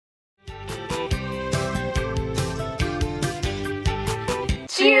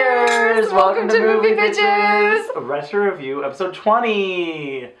Cheers! Welcome to Movie Bitches! A retro review, episode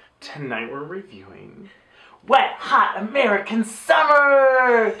 20! Tonight we're reviewing Wet Hot American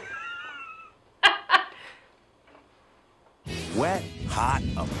Summer! Wet Hot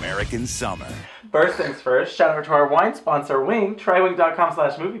American Summer. First things first, shout out to our wine sponsor, Wing.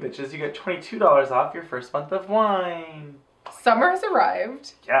 Trywing.com/moviebitches. You get $22 off your first month of wine. Summer has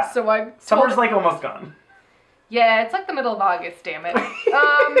arrived. Yeah. So Summer's like almost gone. Yeah, it's like the middle of August, damn it.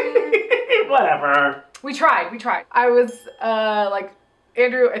 Whatever. We tried. I was like,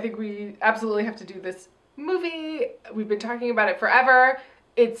 Andrew, I think we absolutely have to do this movie. We've been talking about it forever.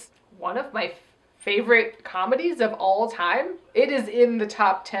 It's one of my favorite comedies of all time. It is in the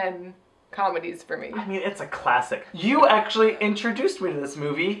top 10 comedies for me. I mean, it's a classic. You actually introduced me to this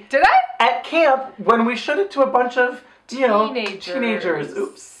movie. Did I? At camp when we showed it to a bunch of, teenagers.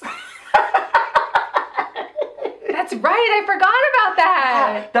 Oops. That's right, I forgot about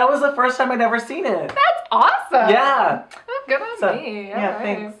that. That was the first time I'd ever seen it. That's awesome. Yeah. Oh, good on me. Yeah, All right.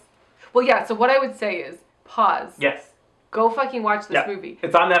 thanks. Well, yeah, so what I would say is pause. Yes. Go fucking watch this movie.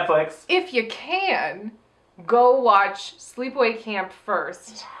 It's on Netflix. If you can, go watch Sleepaway Camp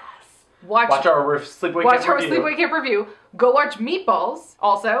first. Yes. Watch our Sleepaway Camp review. Go watch Meatballs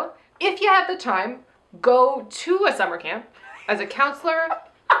also. If you have the time, go to a summer camp as a counselor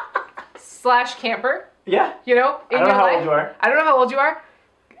 / camper. Yeah. You know, in I don't your know how life. old you are. I don't know how old you are.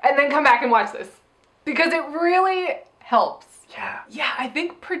 And then come back and watch this. Because it really helps. Yeah. Yeah, I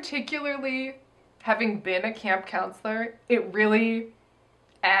think particularly having been a camp counselor, it really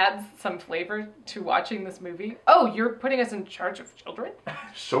adds some flavor to watching this movie. Oh, you're putting us in charge of children?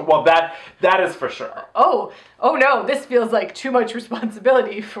 Sure. Well, that is for sure. Oh no, this feels like too much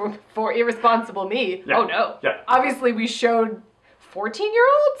responsibility for irresponsible me. Yeah. Oh no. Yeah. Obviously we showed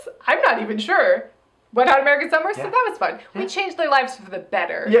 14-year-olds? I'm not even sure. Wet Hot American Summer, so that was fun. We changed their lives for the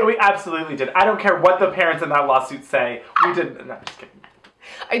better. Yeah, we absolutely did. I don't care what the parents in that lawsuit say. We did. No, I'm just kidding.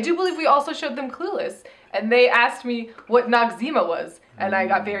 I do believe we also showed them Clueless, and they asked me what Noxzema was, and I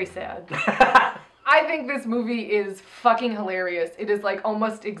got very sad. I think this movie is fucking hilarious. It is like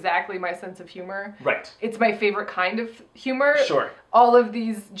almost exactly my sense of humor. Right. It's my favorite kind of humor. Sure. All of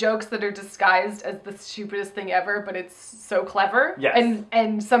these jokes that are disguised as the stupidest thing ever, but it's so clever. Yes.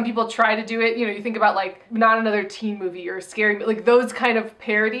 And some people try to do it. You know, you think about like Not Another Teen Movie or Scary, like those kind of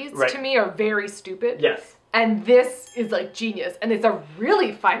parodies to me are very stupid. Yes. And this is like genius, and it's a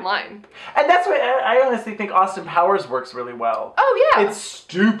really fine line. And that's what I honestly think Austin Powers works really well. Oh yeah. It's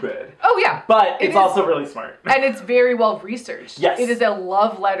stupid. Oh yeah. But it's also really smart. And it's very well researched. Yes. It is a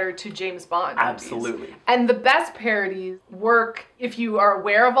love letter to James Bond movies. Absolutely. And the best parodies work if you are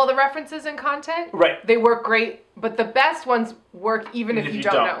aware of all the references and content. Right. They work great, but the best ones work even if you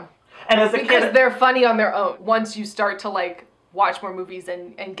don't know. And as a because kid, they're funny on their own. Once you start to like watch more movies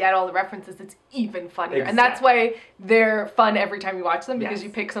and get all the references, it's even funnier. Exactly. And that's why they're fun every time you watch them, because you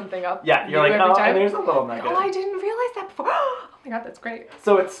pick something up. Yeah, you're like, oh, and there's a little nugget. Oh, I didn't realize that before. Oh my god, that's great.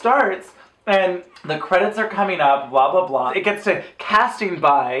 So it starts, and the credits are coming up, blah, blah, blah. It gets to casting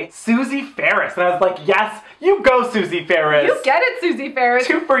by Susie Ferris. And I was like, yes, you go, Susie Ferris. You get it, Susie Ferris.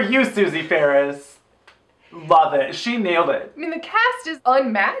 2 for you, Susie Ferris. Love it. She nailed it. I mean, the cast is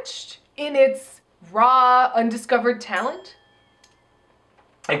unmatched in its raw, undiscovered talent.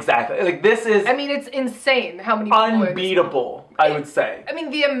 Exactly. Like, this is... I mean, it's insane how many people unbeatable, I would say. I mean,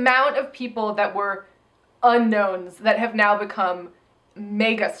 the amount of people that were unknowns that have now become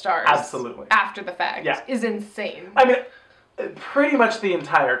mega stars. Absolutely. After the fact is insane. I mean, pretty much the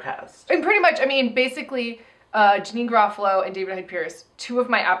entire cast. And pretty much, I mean, basically, Janeane Garofalo and David Hyde Pierce, 2 of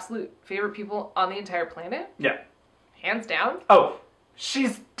my absolute favorite people on the entire planet. Yeah. Hands down. Oh,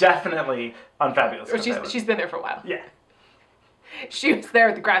 she's definitely on Fabulous. Or she's been there for a while. Yeah. She was there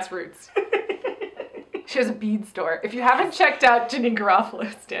at the grassroots. She has a bead store. If you haven't checked out Janeane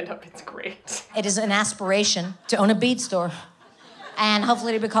Garofalo's stand-up, it's great. It is an aspiration to own a bead store. And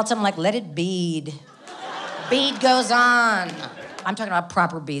hopefully it'll be called something like Let It Bead. Bead goes on. I'm talking about a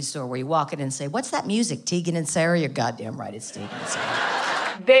proper bead store where you walk in and say, what's that music, Tegan and Sarah? You're goddamn right, it's Tegan and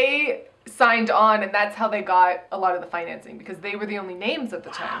Sarah. They signed on, and that's how they got a lot of the financing, because they were the only names at the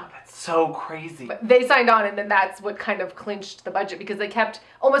time. Wow, that's so crazy. But they signed on, and then that's what kind of clinched the budget, because they kept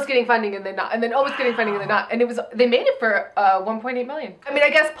almost getting funding and then not, and then almost getting funding and then not, and they made it for $1.8 million. I mean, I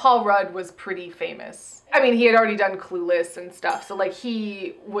guess Paul Rudd was pretty famous. I mean, he had already done Clueless and stuff, so like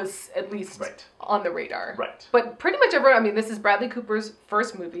he was at least on the radar. Right. But pretty much everyone, I mean, this is Bradley Cooper's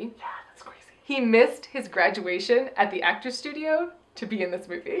first movie. Yeah, that's crazy. He missed his graduation at the Actors Studio to be in this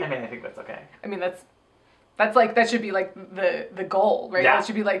movie. I mean, I think that's okay. I mean, that's That should be like the goal, right? Yeah. That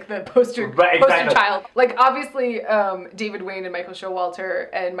should be like the poster child. Like obviously, David Wayne and Michael Showalter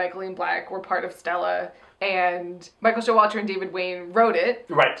and Michael Ian Black were part of Stella, and Michael Showalter and David Wayne wrote it,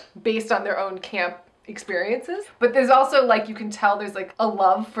 right, based on their own camp experiences. But there's also like, you can tell there's like a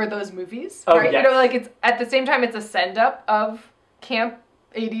love for those movies, right? Yes. You know, like it's at the same time it's a send up of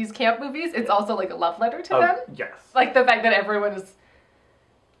 80s camp movies. It's also like a love letter to them. Yes. Like the fact that everyone is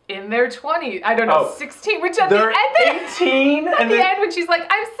in their 20s, I don't know, 16, which at the they're end, 18, at the end when she's like,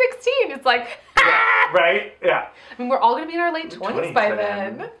 I'm 16, it's like, yeah, right? Yeah. I mean, we're all gonna be in our late 20s by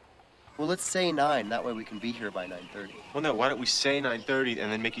then. Well, let's say 9. That way we can be here by 9:30. Well, no, why don't we say 9:30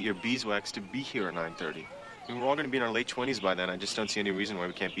 and then make it your beeswax to be here at 9:30? I mean, we're all going to be in our late 20s by then. I just don't see any reason why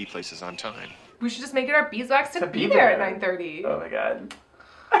we can't be places on time. We should just make it our beeswax to be there at 9:30. Oh my god.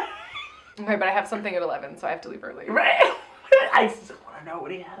 Okay, but I have something at 11, so I have to leave early. Right? I still want to know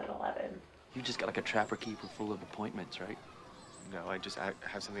what he had at 11. You just got like a trapper keeper full of appointments, right? No, I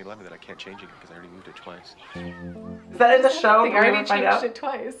have something at 11 that I can't change again because I already moved it twice. Is that in the show? I think I already changed it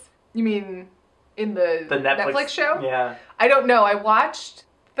twice. You mean in the Netflix show? Yeah. I don't know. I watched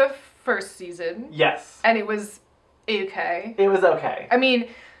the first season. Yes. And it was okay. It was okay. I mean,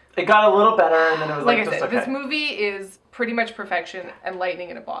 it got a little better, and then it was like just I said, okay. this movie is pretty much perfection and lightning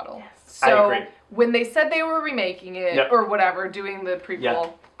in a bottle. Yes, so I agree. When they said they were remaking it or whatever, doing the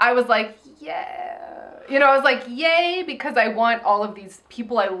prequel, I was like, yeah. You know, I was like, yay, because I want all of these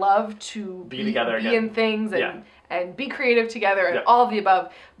people I love to be together be again. in things and be creative together and all of the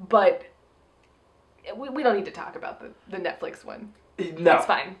above. But we don't need to talk about the Netflix one. No. It's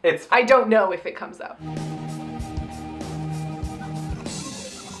fine. It's I don't know if it comes up.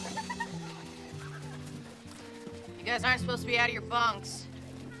 You guys aren't supposed to be out of your bunks.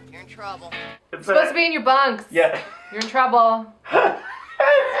 You're in trouble. It's Supposed to be in your bunks. Yeah. You're in trouble.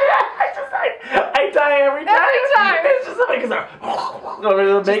 I die every time. Every time. It's just like,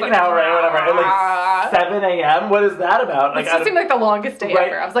 they're making out or whatever. At like 7 a.m. What is that about? Like, It just seemed like the longest day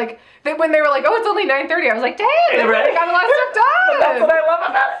ever. I was like, when they were like, oh, it's only 9:30, I was like, dang, they got a lot of stuff done. That's what I love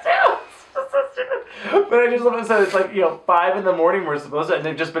about it too. It's so stupid. But I just love it. So it's like, 5 in the morning we're supposed to, and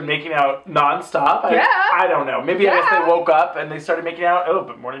they've just been making out nonstop. I don't know. Maybe I guess they woke up and they started making out. Oh,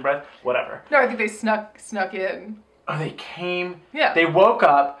 but morning breath, whatever. No, I think they snuck in. Oh, they came. Yeah. They woke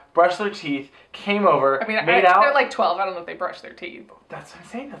up, brushed their teeth, came over, made out. They're like 12. I don't know if they brushed their teeth. That's what I'm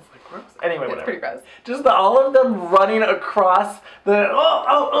saying. That's like gross. Anyway, whatever. It's pretty gross. Just all of them running across the.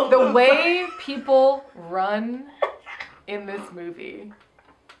 The way people run in this movie.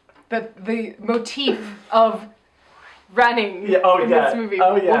 The motif of running in this movie.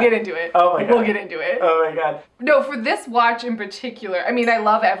 Oh, yeah. We'll get into it. Oh my god. We'll get into it. Oh my god. No, for this watch in particular, I mean, I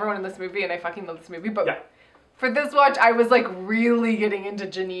love everyone in this movie and I fucking love this movie, but for this watch, I was like really getting into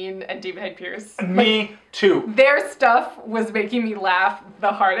Janeane and David Hyde Pierce. Me too. Their stuff was making me laugh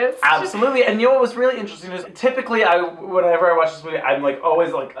the hardest. Absolutely. And you know what was really interesting is typically whenever I watch this movie, I'm like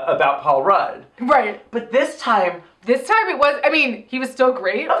always like about Paul Rudd. Right. But this time it was, I mean, he was still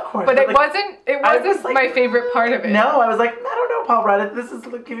great. Of course. But it like, wasn't like, my favorite part of it. No, I was like, I don't know, Paul Rudd. This is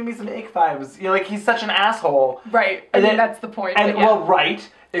like, giving me some ick vibes. Like he's such an asshole. Right. I mean, that's the point. And right.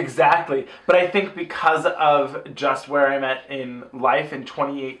 Exactly. But I think because of just where I'm at in life in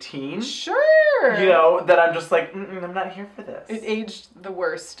 2018. Sure. That I'm just like, I'm not here for this. It aged the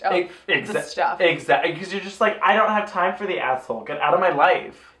worst of the stuff. Exactly. Because you're just like, I don't have time for the asshole. Get out of my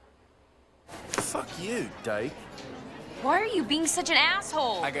life. Fuck you, Dake. Why are you being such an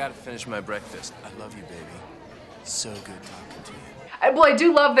asshole? I gotta finish my breakfast. I love you, baby. So good talking to you. Well, I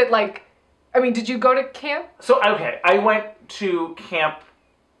do love that, like, I mean, did you go to camp? So, okay, I went to camp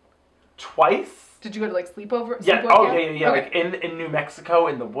twice. Did you go to like sleepover? Yeah. Sleepover Yeah. Okay. Like in New Mexico,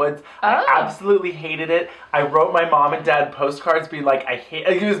 in the woods. I absolutely hated it. I wrote my mom and dad postcards, being like, I hate.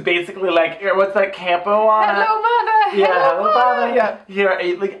 It was basically like, what's that campo on? Hello, mother. Yeah, hello, father. Yeah.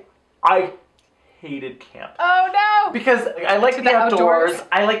 Yeah. I hated camp. Oh no. Because I like the outdoors. outdoors.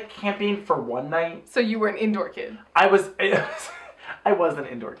 I like camping for one night. So you were an indoor kid. I was an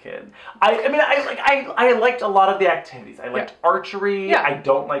indoor kid. I liked a lot of the activities. I liked archery. Yeah. I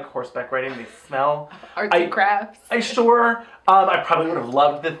don't like horseback riding. They smell. Arts and crafts. I probably would have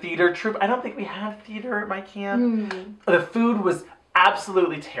loved the theater troupe. I don't think we had theater at my camp. The food was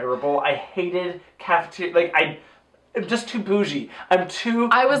absolutely terrible. I hated cafeteria. I'm just too bougie. I'm too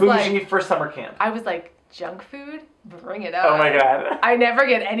bougie for summer camp. I was like, junk food? Bring it on. Oh my god. I never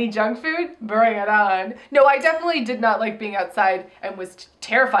get any junk food. Bring it on. No, I definitely did not like being outside and was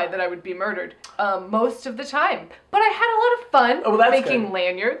terrified that I would be murdered most of the time. But I had a lot of fun making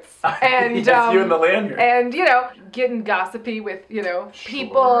lanyards. And yes, you and the lanyard. And, getting gossipy with,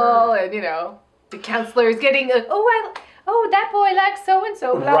 people and, The counselor is getting oh, that boy likes so and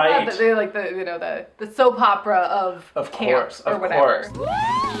so. Right. They're like the soap opera of camp or whatever. Course.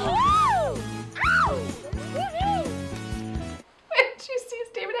 And she sees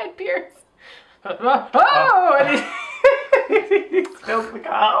David Hyde Pierce. Oh, and He spills the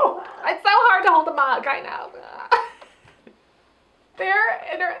cow. it's so hard to hold a mug right now.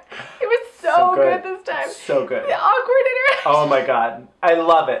 It was so good this time. So good. The awkward interaction. Oh my god. I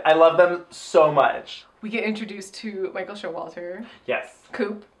love it. I love them so much. We get introduced to Michael Showalter, Yes.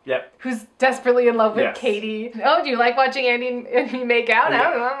 Coop, Yep. who's desperately in love with Yes. Katie. Oh, do you like watching Andy and me make out? I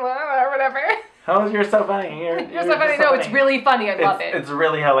don't know, or whatever. Oh, you're so funny. You're so funny. No, it's really funny. I love it. It's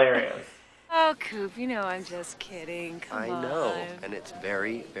really hilarious. Oh, Coop, you know I'm just kidding. Come on. I know, and it's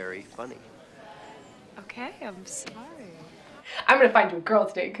very, very funny. Okay, I'm sorry. I'm gonna find you a girl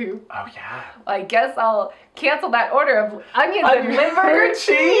today, Coop. Oh yeah. I guess I'll cancel that order of onions and Limburger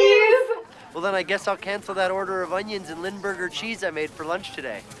cheese. Well, then I guess I'll cancel that order of onions and Lindbergher cheese I made for lunch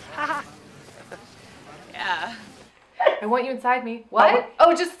today. Yeah. I want you inside me. What?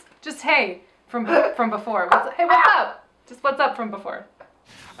 Oh, just hey from before. Hey, what's up? Just what's up from before.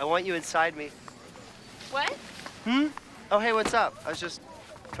 I want you inside me. What? Oh, hey, what's up? I was just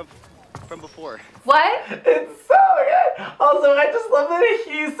from before. What? It's so good. Also, I just love that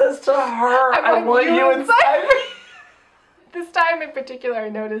he says to her, I want you inside me. This time in particular, I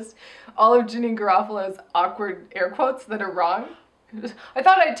noticed all of Janeane Garofalo's awkward air quotes that are wrong. I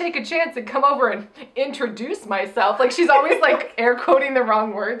thought I'd take a chance and come over and introduce myself. Like she's always like air quoting the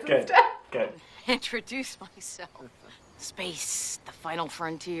wrong words and stuff. Good. Introduce myself. Space, the final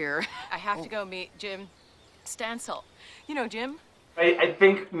frontier. I have to go meet Jim Stansel. You know Jim? I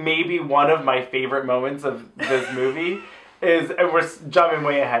think maybe one of my favorite moments of this movie is, and we're jumping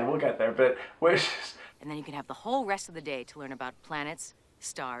way ahead, we'll get there, but And then you can have the whole rest of the day to learn about planets,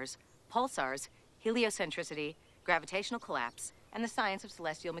 stars, pulsars, heliocentricity, gravitational collapse, and the science of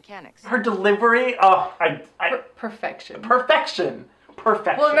celestial mechanics. her delivery, Perfection. Perfection.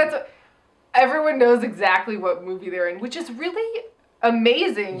 Well, and that's everyone knows exactly what movie they're in, which is really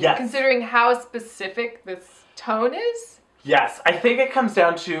amazing considering how specific this tone is. Yes, I think it comes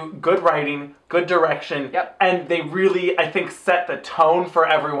down to good writing, good direction, and they really, I think, set the tone for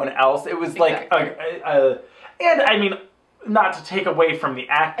everyone else. It was like and I mean, not to take away from the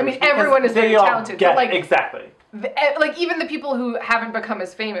actors. I mean, everyone is very talented. But like, exactly. Like even the people who haven't become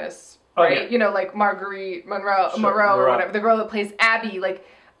as famous, right? You know, like Marguerite Monroe, or whatever, the girl that plays Abby. Like,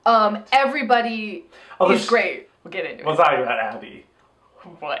 everybody is great. We'll get into it. We'll talk about Abby.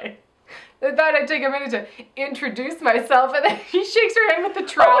 What? I thought I'd take a minute to introduce myself, and then she shakes her head with the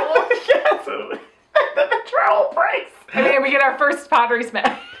trowel. Yes, and then the trowel breaks. And then we get our first pottery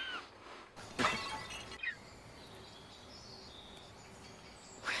smash.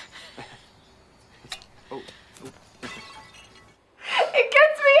 It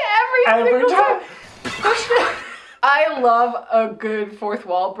gets me every single time. I love a good fourth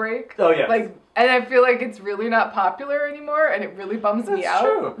wall break. Oh yeah. Like, and I feel like it's really not popular anymore, and it really bums me out.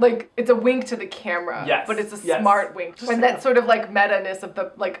 True. Like, it's a wink to the camera. Yes. But it's a smart wink. And that sort of like meta-ness of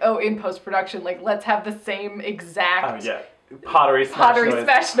the like, in post-production, like let's have the same exact pottery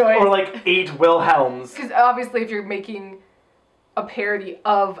smash noise. Or like 8 Wilhelms. Because obviously if you're making a parody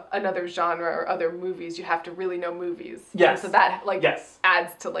of another genre or other movies, you have to really know movies. Yes. And so that like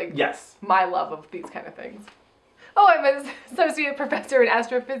adds to like my love of these kind of things. Oh, I'm an associate professor in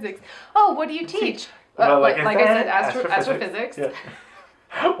astrophysics. Oh, what do you teach? Well, like I said, astrophysics. Yeah.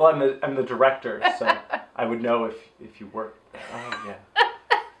 Well, I'm the director, so I would know if you work. Oh yeah.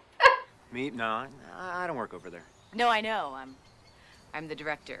 Me? No, I don't work over there. No, I know. I'm the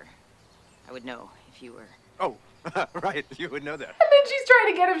director. I would know if you were. Oh, right. You would know that. And then she's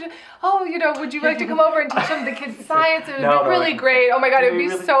trying to get him to, would you like to come over and teach some of the kids science? It would be really great. Oh my God, it would be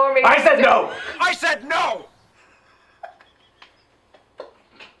so amazing. I said no! I said no!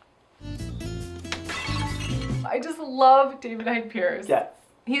 I just love David Hyde Pierce. Yes.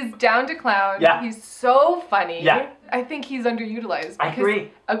 He's down to clown. Yeah. He's so funny. Yeah. I think he's underutilized. I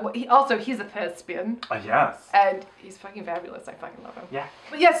agree. He's a thespian. Yes. And he's fucking fabulous. I fucking love him. Yeah.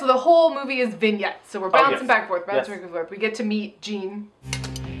 But yeah, so the whole movie is vignettes. So we're bouncing back and forth, bouncing back and forth. We get to meet Jean.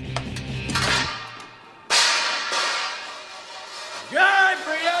 Guy,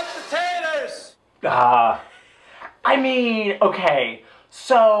 bring out potatoes! I mean, okay.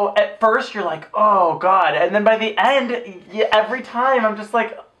 So at first you're like, oh God, and then by the end, every time I'm just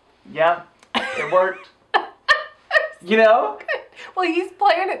like, yeah, it worked. You know? Well, he's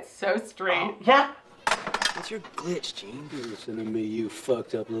playing it so straight. Yeah. What's your glitch, Gene? Listen to me, you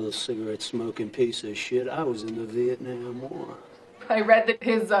fucked up little cigarette smoking piece of shit. I was in the Vietnam War. I read that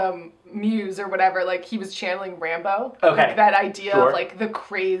his muse or whatever, like he was channeling Rambo. Okay. Like, that idea Sure. of like the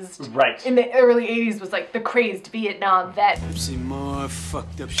crazed. Right. In the early 80s was like the crazed Vietnam vet. I've seen more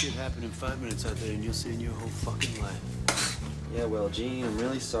fucked up shit happen in 5 minutes out there than you'll see in your whole fucking life. Yeah, well, Gene, I'm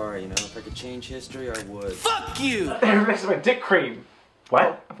really sorry, you know. If I could change history, I would. Fuck you! Everybody's my dick cream.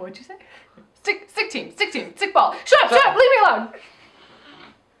 What? What'd you say? Stick team, stick ball. Shut up, leave me alone.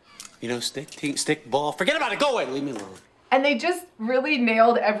 You know, stick ball. Forget about it. Go away. Leave me alone. And they just really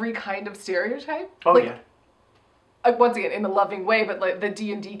nailed every kind of stereotype. Oh, like, yeah. Once again, in a loving way, but like the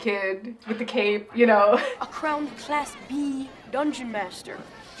D&D kid with the cape, you know. A crowned Class B Dungeon Master.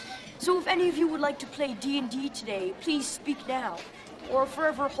 So if any of you would like to play D&D today, please speak now, or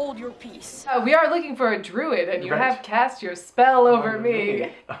forever hold your peace. We are looking for a druid, and you have cast your spell over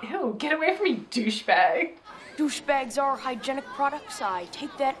me. Ew, get away from me, douchebag. Douchebags are hygienic products. I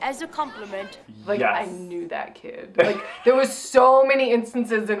take that as a compliment. Like, Yes. I knew that kid. Like, there was so many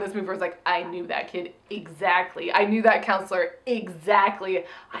instances in this movie where it's like, I knew that kid exactly. I knew that counselor exactly.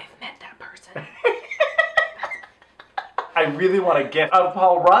 I've met that person. I really want a gift of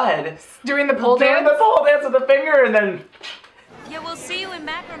Paul Rudd Doing the pole dance? Doing the pole dance with the finger and then... Yeah, we'll see you in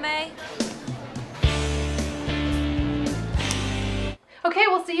macrame. Okay,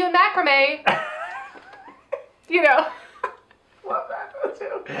 we'll see you in macrame. You know. Love that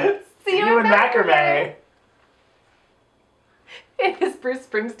too. See you in macrame. In his Bruce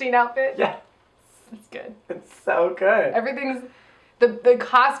Springsteen outfit. Yeah. It's good. It's so good. Everything's... The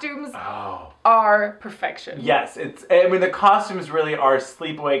costumes are perfection. Yes, I mean, the costumes really are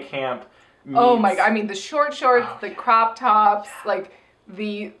sleepaway camp meets... Oh my god, I mean, the short shorts, the crop tops, like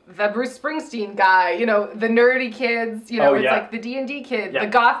the Bruce Springsteen guy, you know, the nerdy kids, you know, it's like the D&D kid, the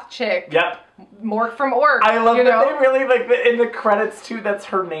goth chick. Yep. Mork from Ork. I love you that know? they really, like, in the credits too, that's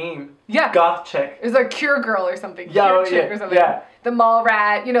her name. Yeah. Goth chick. It's a Cure Girl or something. Yeah, Cure chick or something. Yeah. The mall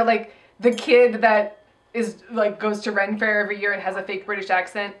rat, you know, like, the kid that is, like, goes to Ren Fair every year and has a fake British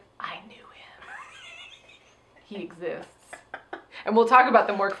accent. I knew him. He exists. And we'll talk about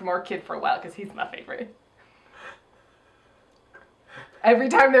the Mork from Ork kid for a while, because he's my favorite. Every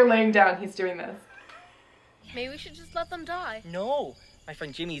time they're laying down, he's doing this. Maybe we should just let them die. No, my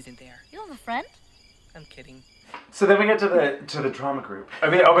friend Jimmy isn't there. You don't have a friend? I'm kidding. So then we get to the drama group. I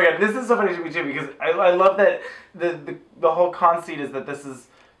mean, oh my god, this is so funny to me too, because I love that the whole conceit is that this is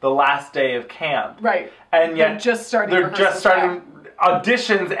the last day of camp. Right. And yet they're just starting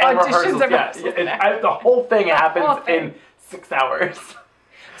auditions and rehearsals. The whole thing happens in 6 hours.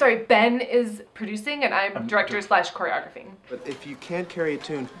 Sorry, Ben is producing and I'm director / choreographing. But if you can't carry a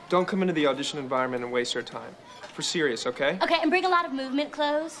tune, don't come into the audition environment and waste our time. For serious, okay? Okay, and bring a lot of movement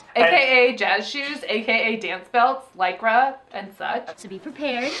clothes. AKA jazz shoes, AKA dance belts, lycra, and such. So be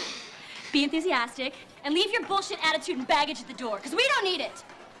prepared, be enthusiastic, and leave your bullshit attitude and baggage at the door, because we don't need it.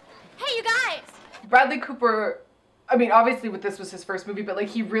 Hey, you guys! Bradley Cooper, I mean, obviously this was his first movie, but like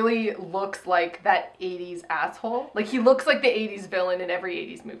he really looks like that 80s asshole. Like he looks like the 80s villain in every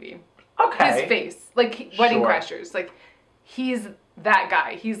 80s movie. Okay. His face, like Wedding Crashers, like he's that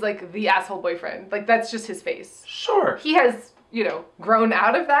guy. He's like the asshole boyfriend. Like that's just his face. Sure. He has, you know, grown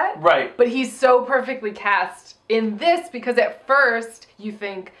out of that. Right. But he's so perfectly cast in this because at first you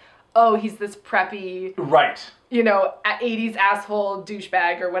think, oh, he's this preppy. Right. You know, 80s asshole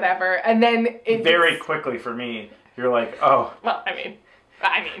douchebag or whatever. And then it very quickly for me, you're like, oh. Well, I mean.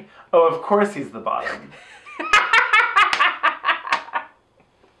 Oh, of course he's the bottom.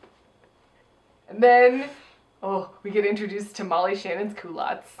 And then, we get introduced to Molly Shannon's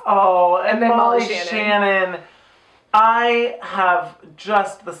culottes. Oh, and then Molly Shannon. I have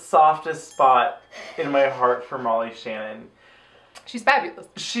just the softest spot in my heart for Molly Shannon. She's fabulous.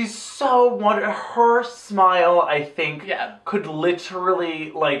 She's so wonderful. Her smile, I think, could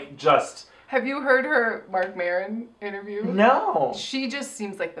literally, like, just... Have you heard her Marc Maron interview? No. She just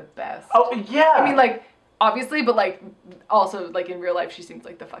seems like the best. Oh, yeah. I mean, like, obviously, but, like, also, like, in real life, she seems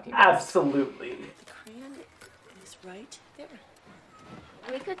like the fucking best. Absolutely. The crayon is right there.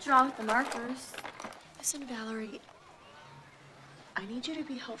 We could draw with the markers. Listen, Valerie, I need you to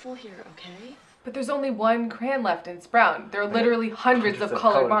be helpful here, okay? But there's only one crayon left and it's brown. There are literally hundreds of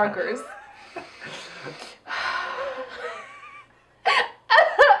colored markers.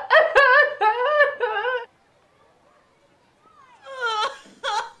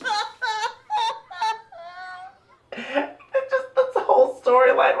 That's the whole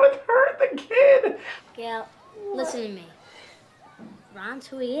storyline with her and the kid. Gail, listen to me. Ron's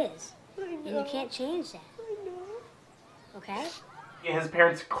who he is. And you can't change that. Okay? His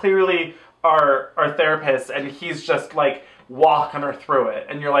parents clearly are therapists, and he's just like walking her through it.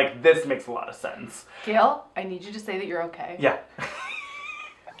 And you're like, this makes a lot of sense. Gail, I need you to say that you're okay. Yeah.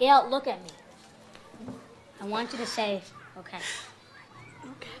 Gail, look at me. I want you to say, okay.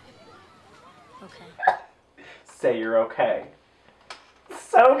 Okay. Say you're okay.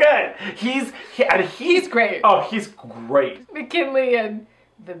 So good. He's great. Oh, he's great. McKinley and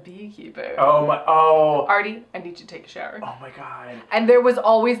the beekeeper. Oh. Artie, I need you to take a shower. Oh my God. And there was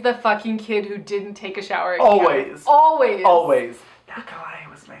always the fucking kid who didn't take a shower. Always. Always. Not gonna lie, it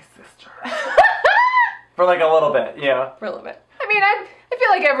was my sister. For like a little bit, yeah. For a little bit. I mean, I feel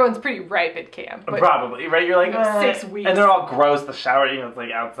like everyone's pretty ripe at camp. But, probably, right? You're like, 6 weeks. And they're all gross. The shower, it's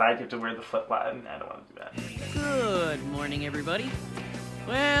like outside. You have to wear the foot button. I don't want to do that. Good morning, everybody.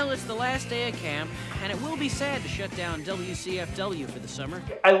 Well, it's the last day of camp, and it will be sad to shut down WCFW for the summer.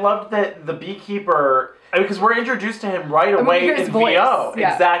 I loved that the beekeeper, because we're introduced to him right away in voice. VO.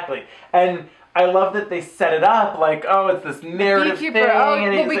 Yeah. Exactly. And I love that they set it up like, oh, it's this narrative thing.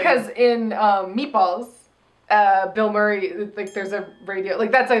 And because in Meatballs, Bill Murray, like there's a radio,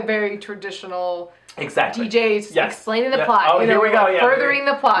 like that's a very traditional DJ explaining the plot. Oh, here we go. Furthering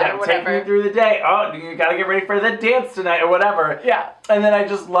the plot or whatever. Take me through the day. Oh, you gotta get ready for the dance tonight or whatever. Yeah. And then I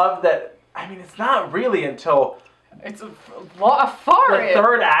just love that. I mean, it's not really until it's a far the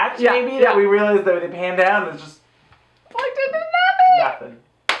third act maybe that we realize that they pan down and it's just nothing.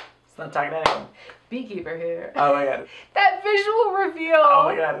 It's not talking to anyone. Beekeeper here. Oh my God. That visual reveal. Oh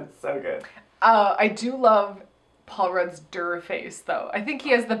my God, it's so good. I do love Paul Rudd's Durr face, though. I think he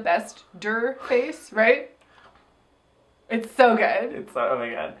has the best Durr face, right? It's so good. It's oh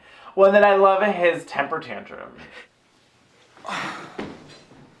my God. Well, and then I love his temper tantrum. I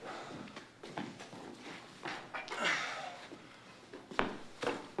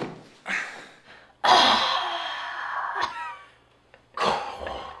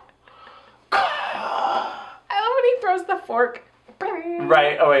love when he throws the fork.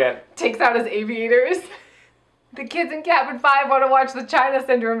 Right, oh my God. Takes out his aviators. The kids in Cabin 5 want to watch the China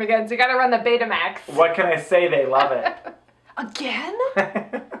Syndrome again, so you gotta run the Betamax. What can I say? They love it. Again?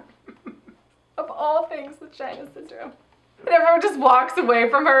 Of all things, the China Syndrome. And everyone just walks away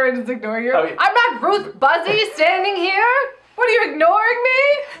from her and is ignoring her. Oh, yeah. I'm not Ruth Buzzy standing here. What, are you ignoring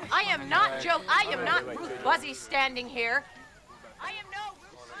me? I am not Ruth Buzzy standing here. I am no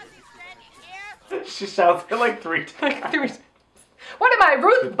Ruth Buzzy standing here. She shouts it like 3 times. What am I,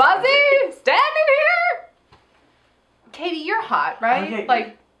 Ruth Buzzy standing here? Katie, you're hot, right? Okay.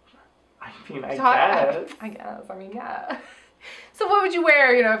 Like, I mean, I hot. guess. I guess. I mean, yeah. So what would you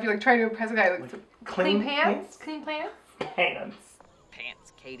wear, if you're like trying to impress a guy? Like clean pants? Clean pants? Pants.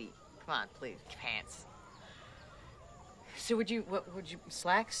 Pants, Katie. Come on, please. Pants. So what would you,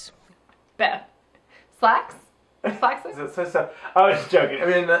 slacks? Beth. Slacks? Slacks? So, I was joking. I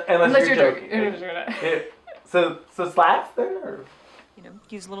mean, unless you're joking. Yeah. So slacks then, or?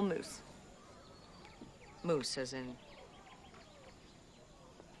 Use a little mousse. Mousse as in...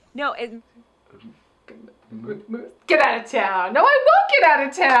 No, Get out of town. No, I won't get out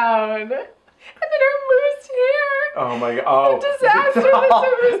of town. And then her moose hair. Oh my God. Oh. The disaster.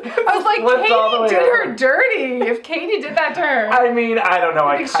 I was like, Katie did her dirty. If Katie did that to her. I mean, I don't know.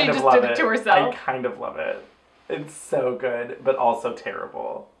 I think kind she of just love did it. it to herself. I kind of love it. It's so good, but also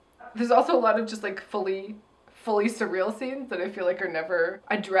terrible. There's also a lot of just like fully surreal scenes that I feel like are never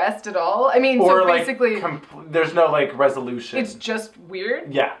addressed at all. I mean, or so basically... there's no like resolution. It's just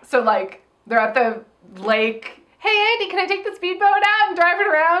weird. Yeah. So like, they're at the lake. Hey Andy, can I take the speedboat out and drive it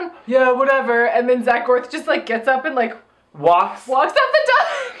around? Yeah, whatever. And then Zach Orth just like gets up and like walks up the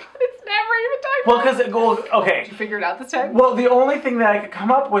dock. It's never even talked about. Okay. Did you figure it out this time? Well, the only thing that I could come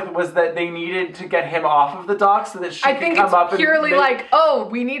up with was that they needed to get him off of the dock so that she could come up and... I think it's purely like, oh,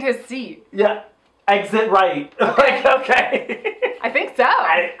 we need his seat. Yeah. Exit right. Like, okay. I think so.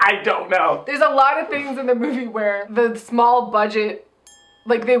 I don't know. There's a lot of things in the movie where the small budget,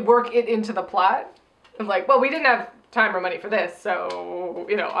 like they work it into the plot. Of like, well, we didn't have time or money for this, so,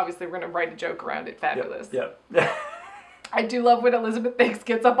 obviously we're going to write a joke around it. Fabulous. Yep. I do love when Elizabeth Banks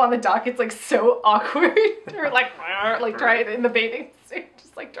gets up on the dock. It's like so awkward. Or like trying in the bathing suit,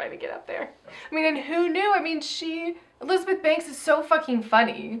 just like trying to get up there. I mean, and who knew? I mean, Elizabeth Banks is so fucking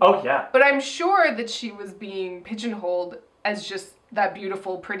funny. Oh, yeah. But I'm sure that she was being pigeonholed as just that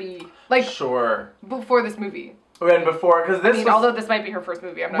beautiful, pretty, like... Sure. Before this movie. And before, because this although this might be her first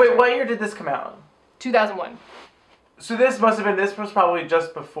movie, I'm not sure. Wait, what year did this come out? 2001. So this was probably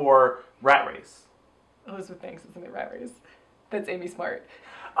just before Rat Race. Elizabeth Banks isn't in Rat Race. That's Amy Smart.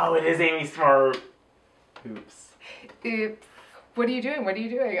 Oh, it is Amy Smart. Oops. Oops. What are you doing?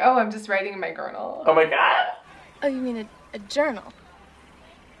 Oh, I'm just writing in my journal. Oh my God. Oh, you mean a journal?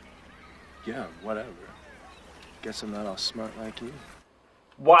 Yeah, whatever. Guess I'm not all smart like you.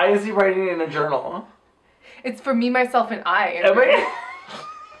 Why is he writing in a journal? It's for me, myself, and I. Am I?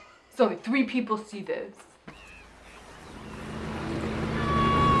 So only 3 people see this.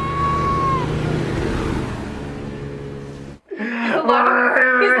 There's a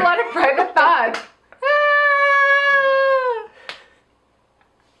lot of private thoughts.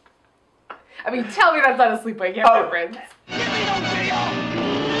 I mean, tell me that's not a sleepaway camp reference.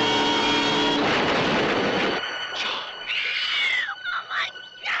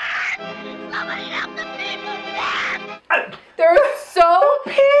 There are so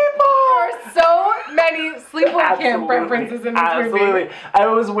many sleepaway camp references in this movie. I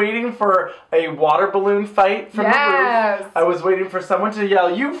was waiting for a water balloon fight from the roof. I was waiting for someone to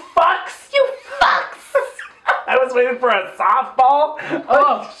yell, "You fucks! You fucks!" I was waiting for a softball.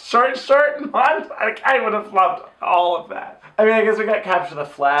 Short month. I would have loved all of that. I mean, I guess we got Capture the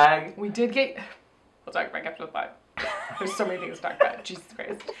Flag. We did get... We'll talk about Capture the Flag. There's so many things to talk about. Jesus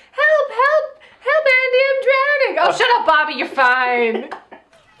Christ. Help, Andy, I'm drowning. Oh, shut up, Bobby, you're fine.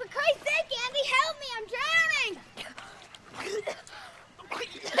 For Christ's sake, Andy, help me, I'm drowning.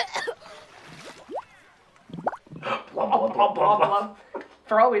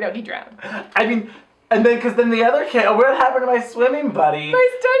 For all we know, he drowned. I mean, and then, because then the other kid, what happened to my swimming buddy? My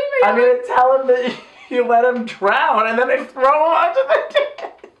study mate. I'm going to tell him that you let him drown, and then they throw him onto the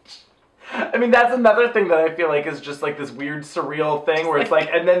ditch. I mean, that's another thing that I feel like is just like this weird, surreal thing where it's like,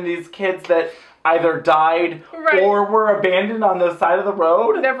 and then these kids that either died or were abandoned on the side of the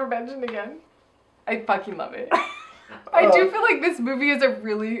road. Never mentioned again. I fucking love it. I do feel like this movie is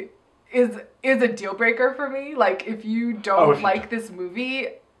a deal breaker for me. Like, if you don't like this movie,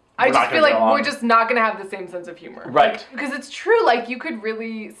 I just feel like we're just not going to have the same sense of humor. Right. Like, because it's true, like, you could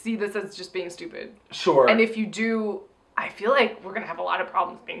really see this as just being stupid. Sure. And if you do, I feel like we're going to have a lot of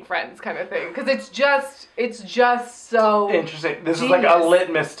problems being friends kind of thing. Because it's just so interesting. This genius. is like a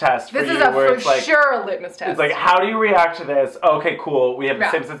litmus test for you. This is where it's like, sure a litmus test. It's like, how do you react to this? Okay, cool. We have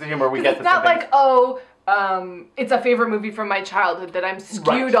the same sense of humor. We get the same It's not like, it's a favorite movie from my childhood that I'm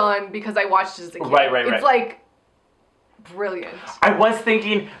skewed on because I watched it as a kid. Right. It's like brilliant. I was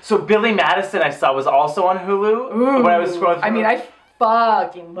thinking, so Billy Madison I saw was also on Hulu when I was scrolling through. I mean, I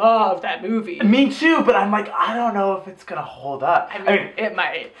fucking love that movie. Me too, but I'm like, I don't know if it's gonna hold up. I mean it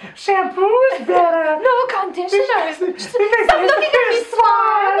might. Shampoo is better. No conditioner. Stop looking at me,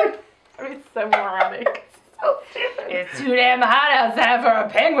 Swan. I mean, it's so moronic. So stupid. It's too damn hot outside for a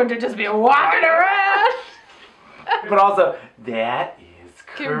penguin to just be walking around. But also, that is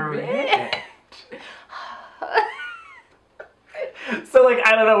correct. So, like,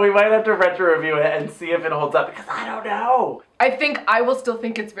 I don't know, we might have to retro review it and see if it holds up, because I don't know. I think I will still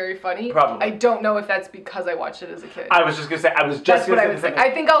think it's very funny. Probably. I don't know if that's because I watched it as a kid. I was just going to say, That's what I was saying.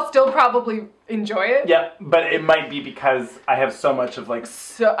 I think I'll still probably enjoy it. Yep, but it might be because I have so much of, like...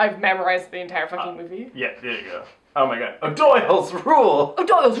 So I've memorized the entire fucking movie. Yeah, there you go. Oh my god. O'Doyle's Rule!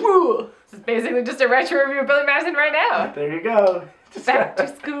 O'Doyle's Rule! This is basically just a retro review of Billy Madison right now. There you go. Back to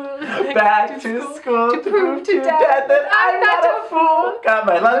school. Back to school to prove to Dad that I'm not a fool. Got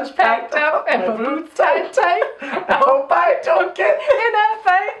my lunch packed up and my boots tied tight. I hope I don't get in a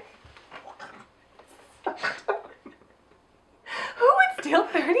fight. Who would steal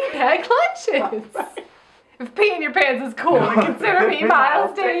 30 bag lunches? If pee in your pants is cool, then consider me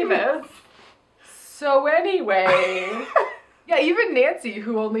Miles Davis. So anyway... Yeah, even Nancy,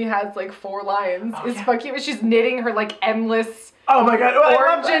 who only has like 4 lines, is fucking. She's knitting her like endless. Oh my god!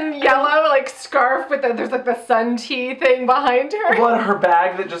 Orange and yellow like scarf with there's like the sun tea thing behind her. Well, her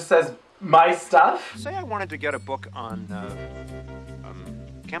bag that just says my stuff. Say I wanted to get a book on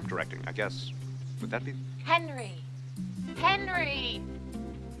camp directing. I guess would that be? Henry,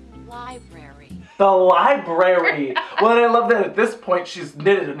 library. The library. Well, and I love that at this point she's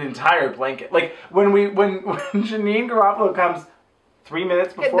knitted an entire blanket. Like when Janeane Garofalo comes 3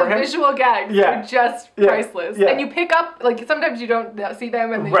 minutes before the him. visual gags are just priceless. Yeah. And you pick up, like sometimes you don't see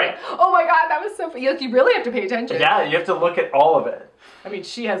them and then you're like, oh my god, that was so funny. Like, you really have to pay attention. Yeah, you have to look at all of it. I mean,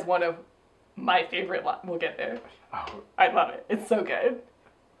 she has one of my favorite lines. We'll get there. Oh, I love it. It's so good.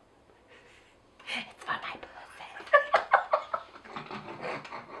 It's for my pussy.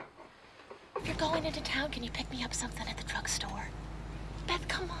 If you're going into town, can you pick me up something at the drugstore? Beth,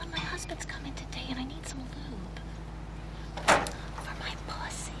 come on. My husband's coming today and I need some lube. For my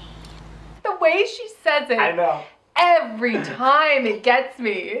pussy. The way she says it. I know. Every time it gets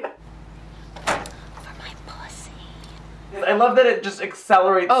me. For my pussy. I love that it just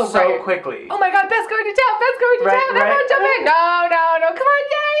accelerates so quickly. Oh my god, Beth's going to town. Beth's going to town. Everyone jump in. No. Come on.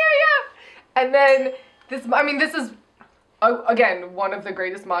 Yeah. And then this is again, one of the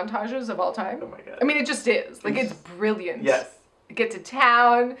greatest montages of all time. Oh my god. I mean, it just is. Like, it's brilliant. Yes. Get to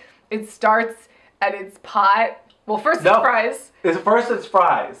town. It starts at its pot. Well, first it's fries. First it's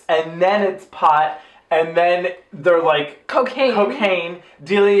fries, and then it's pot, and then they're like cocaine,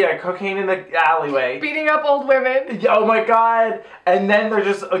 dealing cocaine in the alleyway, beating up old women. Oh my god! And then they're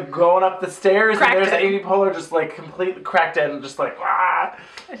just going up the stairs, Cracked and there's in. Amy Poehler just like completely cracked in, just like ah.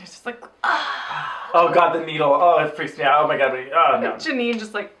 And it's just like ah. Oh god, the needle. Oh, it freaks me out. Oh my god. Oh no. Janeane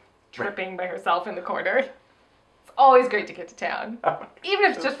just like dripping by herself in the corner. It's always great to get to town, even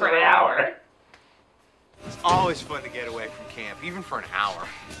if it's just for an hour. It's always fun to get away from camp, even for an hour.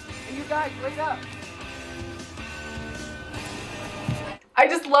 You guys, what's up? I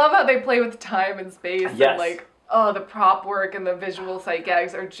just love how they play with time and space and like, oh, the prop work and the visual sight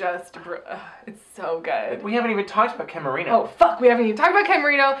gags are just, it's so good. We haven't even talked about Ken Marino. Oh fuck, we haven't even talked about Ken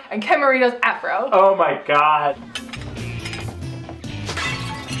Marino and Ken Marino's afro. Oh my god.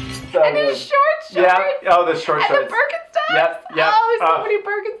 So and his short shorts. Yeah. Oh, the short shorts. And the Birkenstocks. Yep. Oh, there's so many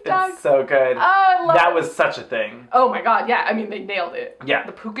Birkenstocks. It's so good. Oh, I love that it. was such a thing. Oh my god, yeah. I mean, they nailed it. Yeah.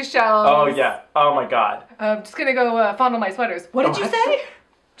 The puka shells. Oh yeah. Oh my god. I'm just gonna go fondle my sweaters. What did you say?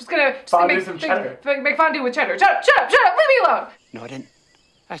 Just gonna fondue some cheddar. Make fondue with cheddar. Shut up! Shut up! Shut up! Leave me alone. No, I didn't.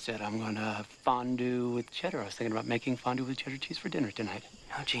 I said I'm gonna fondue with cheddar. I was thinking about making fondue with cheddar cheese for dinner tonight.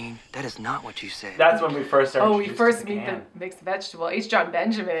 No, Gene, that is not what you said. That's when we first started. Oh, we first meet the mixed vegetable. H. John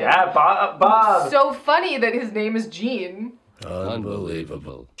Benjamin. Yeah, Bob. So funny that his name is Gene.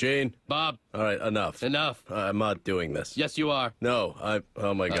 Unbelievable. Gene, Bob. All right, enough. Enough. I'm not doing this. Yes, you are. No,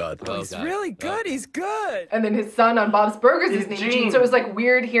 oh my God. He's really good. He's good. And then his son on Bob's Burgers is named Gene. So it was like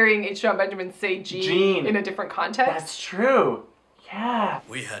weird hearing H. John Benjamin say Gene in a different context. That's true. Yeah.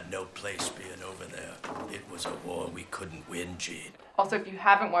 We had no place being over there. It was a war we couldn't win, Gene. Also, if you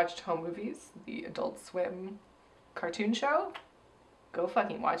haven't watched Home Movies, the Adult Swim cartoon show, go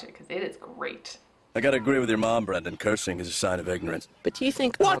fucking watch it because it is great. I gotta agree with your mom, Brendan. Cursing is a sign of ignorance. But do you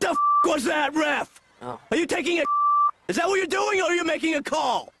think... What the f*** was that, ref? Oh. Are you taking a... Is that what you're doing, or are you making a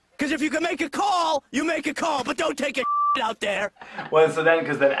call? Because if you can make a call, you make a call, but don't take a out there. Well, so then,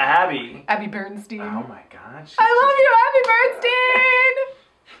 because then Abby Bernstein. Oh my god. I love you, Abby Bernstein!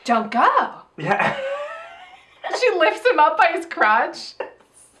 Don't go. Yeah. She lifts him up by his crotch.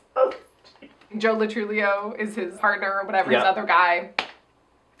 Joe Latrulio is his partner or whatever, his other guy.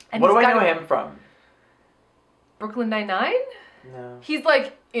 And what do I know him from? Brooklyn Nine-Nine? No. He's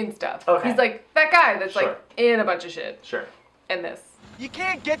like in stuff. Okay. He's like that guy that's like in a bunch of shit. Sure. And this. You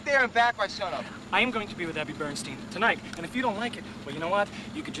can't get there and back by sunup. I am going to be with Abby Bernstein tonight, and if you don't like it, well, you know what?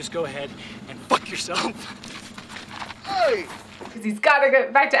 You could just go ahead and fuck yourself. Hey! Because he's got to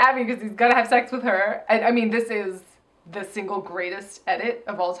get back to Abby because he's got to have sex with her. I mean, this is the single greatest edit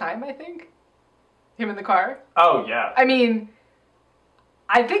of all time, I think. Him in the car. Oh, yeah. I mean,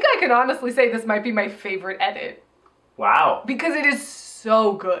 I think I can honestly say this might be my favorite edit. Wow. Because it is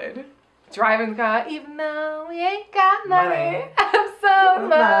so good. Driving the car, even though we ain't got money, I'm so in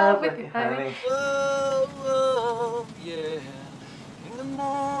love with you, honey. Whoa, whoa, yeah. In the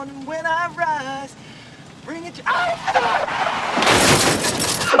morning when I rise, bring it to... Oh, fuck!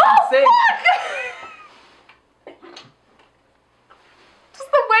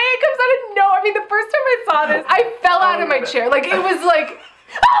 Just the way it comes out of nowhere. I mean, the first time I saw this, I fell out of my chair. Like, it was like...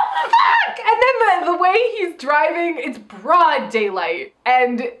 Oh, fuck! And then the way he's driving, it's broad daylight.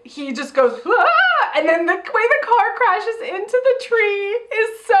 And he just goes, ah! And then the way the car crashes into the tree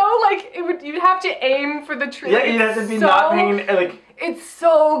is so, like, you'd have to aim for the tree. Yeah, you'd have to be not paying, like... It's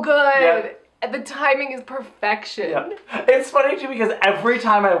so good. Yeah. And the timing is perfection. Yeah. It's funny, too, because every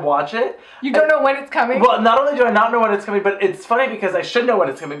time I watch it... You don't know when it's coming? Well, not only do I not know when it's coming, but it's funny because I should know when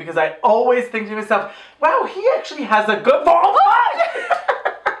it's coming, because I always think to myself, wow, he actually has a good voice.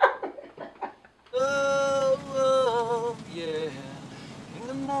 Oh, oh, yeah. In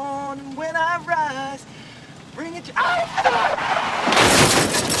the morning when I rise, bring it to... Oh,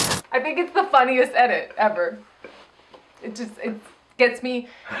 I think it's the funniest edit ever. It gets me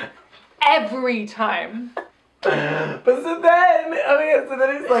every time. But so then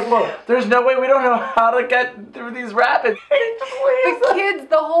he's like, well, there's no way we don't know how to get through these rapids. The kids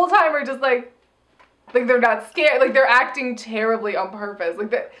the whole time are just like they're not scared. Like, they're acting terribly on purpose.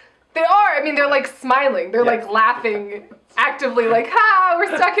 Like, they are. I mean, they're like smiling. They're like laughing actively, like, ha,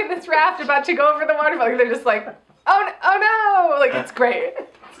 we're stuck in this raft about to go over the waterfall. Like, they're just like, oh no. Like, it's great.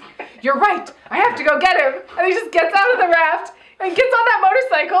 You're right. I have to go get him. And he just gets out of the raft and gets on that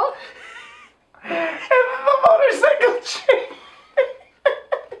motorcycle. And the motorcycle chain.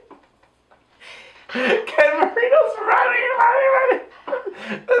 Ken Marino's running.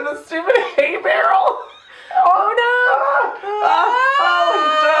 And the stupid hay barrel. Oh no!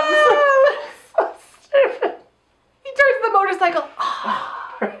 So stupid. He turns the motorcycle.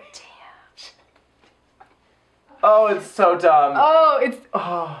 Oh, damn. Oh, it's so dumb. Oh,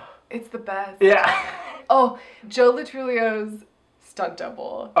 it's the best. Yeah. Oh, Joe Latrulio's stunt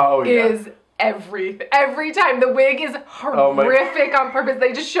double is everything. Every time the wig is horrific on purpose.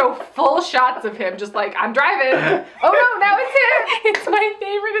 They just show full shots of him, just like, I'm driving. Oh no, now it's him. It's my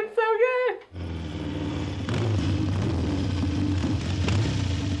favorite. It's so good.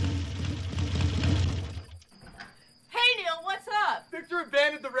 Hey, Neil, what's up? Victor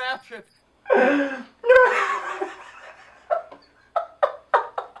abandoned the raft trip.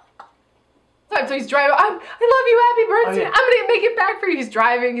 So he's driving. I love you, Abby Bernstein. I'm gonna make it back for you. He's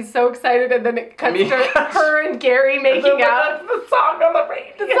driving. He's so excited, and then it cuts to her and Gary making out. The song on the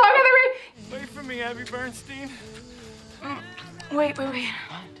radio. The song on the radio. Wait for me, Abby Bernstein. Wait. I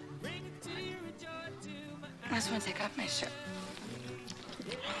just want to take off my shirt.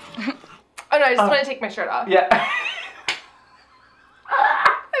 Oh no, I just want to take my shirt off. Yeah.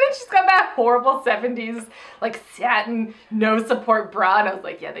 And then she's got that horrible 70s, like, satin, no support bra. And I was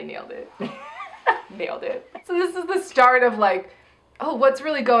like, yeah, they nailed it. Nailed it. So this is the start of, like, oh, what's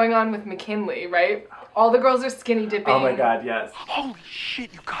really going on with McKinley, right? All the girls are skinny dipping. Oh my God, yes. Holy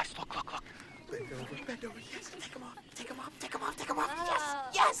shit, you guys, look. Bend over, yes, take them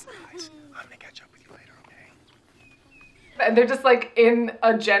off. Yes. Nice. I'm gonna catch up with you later, okay? And they're just, like, in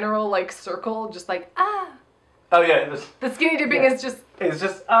a general, like, circle, just like, ah. Oh yeah. The skinny dipping is just... It's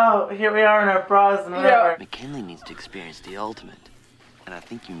just, oh, here we are in our bras and whatever. McKinley needs to experience the ultimate. And I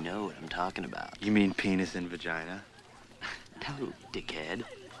think you know what I'm talking about. You mean penis and vagina? No, dickhead.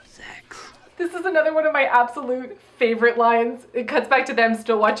 Sex. This is another one of my absolute favorite lines. It cuts back to them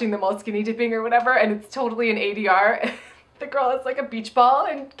still watching them all skinny dipping or whatever, and it's totally an ADR. The girl has like a beach ball,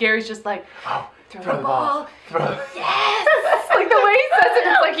 and Gary's just like, throw the ball. Yes! Like the way he says it,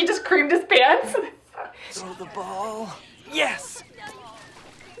 it's like he just creamed his pants. Throw the ball. Yes!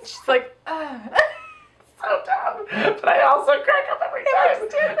 She's like, So dumb. But I also crack up every time.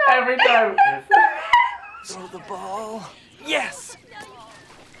 Every time. Throw the ball. Yes!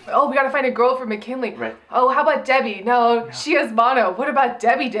 Oh, we gotta find a girl for McKinley. Right. Oh, how about Debbie? No, she has mono. What about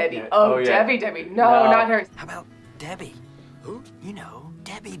Debbie? Yeah. Oh, yeah. Debbie. No, not her. How about Debbie? Who? You know,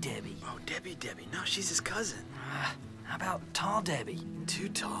 Debbie. Oh, Debbie. No, she's his cousin. How about Tall Debbie? Too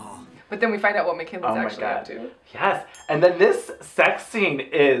tall. But then we find out what McKinley's actually up to. Yes. And then this sex scene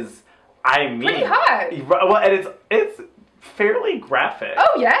is, I mean, pretty hot. Well, and it's fairly graphic.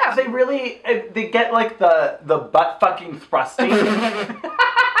 Oh yeah. They get like the butt fucking thrusting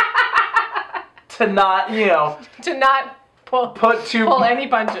to not, to not pull any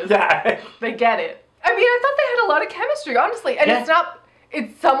punches. Yeah. They get it. I mean, I thought they had a lot of chemistry, honestly. And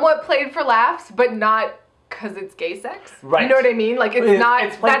it's somewhat played for laughs, but not because it's gay sex. Right. You know what I mean? Like, it's not,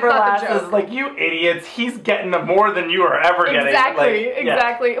 it's played that's for not laughs. the joke. It's like, you idiots, he's getting more than you are ever getting.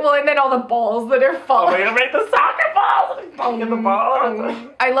 Exactly. Well, and then all the balls that are falling. Oh, we're gonna make the soccer balls. Get the ball.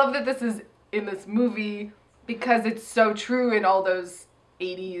 I love that this is in this movie because it's so true in all those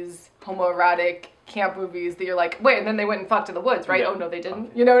 80s homoerotic camp movies that you're like, wait, and then they went and fucked in the woods, right? Yeah. Oh, no, they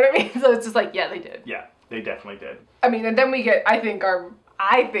didn't. You know what I mean? So it's just like, yeah, they did. Yeah, they definitely did. I mean, and then we get, I think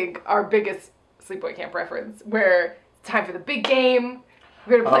our biggest sleepaway camp reference, where it's time for the big game.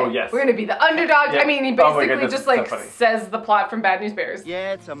 We're gonna play. Oh, yes. We're gonna be the underdogs. Yeah. I mean, he basically goodness, just so like funny. says the plot from Bad News Bears.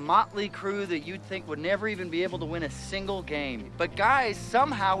 Yeah, it's a motley crew that you'd think would never even be able to win a single game. But guys,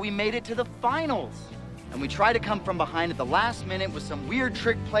 somehow we made it to the finals. And we try to come from behind at the last minute with some weird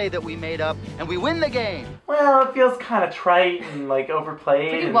trick play that we made up, and we win the game. Well, it feels kind of trite and like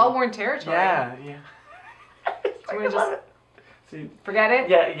overplayed. Pretty well-worn territory. Yeah. Do you want to just forget it?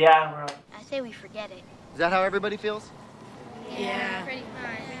 Yeah. We're on. I say we forget it. Is that how everybody feels? Yeah. Pretty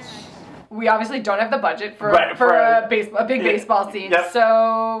much. We obviously don't have the budget for a big baseball scene, Yep.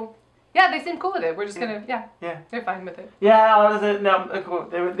 so yeah, they seem cool with it. We're just gonna they're fine with it. Yeah, cool.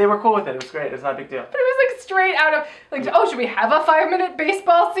 They were cool with it. It was great. It's not a big deal. But it was like straight out of like, oh, should we have a 5-minute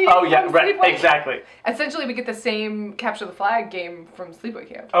baseball scene? Oh yeah, from right, Sleepaway exactly. Camp? Essentially, we get the same capture the flag game from Sleepaway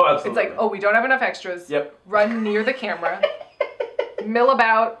Camp. Oh, absolutely. It's like, oh, we don't have enough extras. Yep. Run near the camera, mill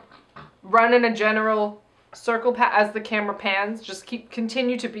about, run in a general circle as the camera pans. Just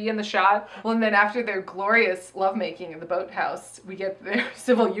continue to be in the shot. Well, and then after their glorious lovemaking in the boathouse, we get their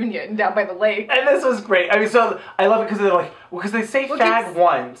civil union down by the lake. And this was great. I mean, so I love it because they're like, because they say fag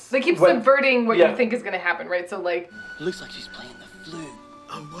once. They keep subverting what you think is going to happen, right? So like, looks like she's playing the flute.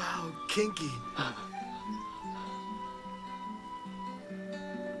 Oh wow, kinky.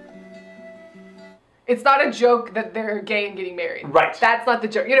 it's not a joke that they're gay and getting married. Right. That's not the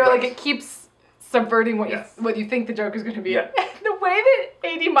joke. You know, like it keeps subverting what you think the joke is going to be. The way that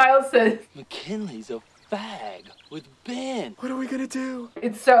 80 Miles says, McKinley's a fag with Ben. What are we gonna do?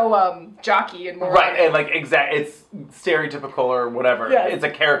 it's so jockey and moronic. Right, and like it's stereotypical or whatever. Yes. It's a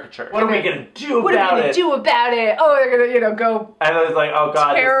caricature. What are we gonna do What about are we it? gonna do about it? Oh, they're gonna, go And it's like, oh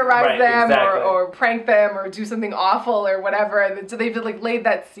god, terrorize them exactly. or prank them or do something awful or whatever. And then, so they've like laid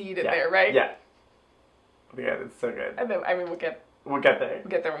that seed in there, right? Yeah. Yeah, it's so good. And then we'll get there. We'll get there.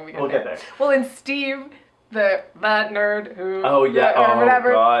 We'll get there when we get We'll there. get there. Well, and Steve, that nerd who Oh yeah. or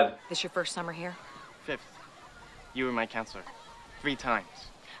whatever. Oh god. This your first summer here? 5th. You were my counselor. 3 times.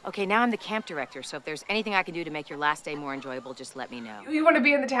 Okay, now I'm the camp director, so if there's anything I can do to make your last day more enjoyable, just let me know. You want to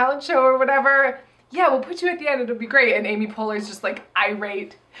be in the talent show or whatever? Yeah, we'll put you at the end. It'll be great. And Amy Poehler's just like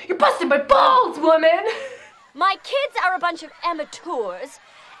irate. You're busting my balls, woman. My kids are a bunch of amateurs,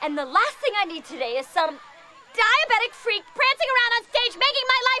 and the last thing I need today is some diabetic freak prancing around on stage making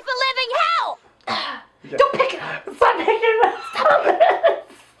my life a living hell! Don't pick it up. Stop picking it up. Stop it.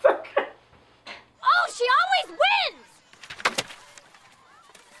 Oh, she always wins!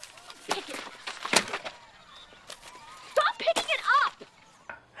 Pick it. Stop picking it up!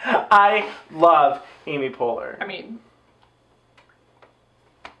 I love Amy Poehler. I mean,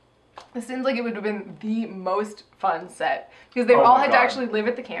 it seems like it would have been the most fun set because they all had to actually live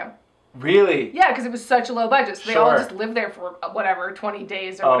at the camp. Really? Yeah, because it was such a low budget. So they all Sure. just lived there for whatever, 20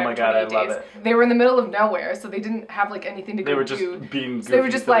 days or Oh whatever, my God, 28 I love days. it. They were in the middle of nowhere, so they didn't have like anything to They go were just do. being So they were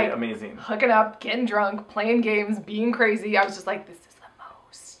goofy, just silly, like amazing. hooking up, getting drunk, playing games, being crazy. I was just like, this is the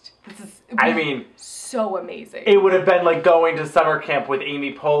most. This is. I mean, so amazing. it would have been like going to summer camp with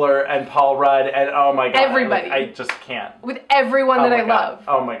Amy Poehler and Paul Rudd and oh my god. Everybody. Like, I just can't. With everyone Oh that my I God. love.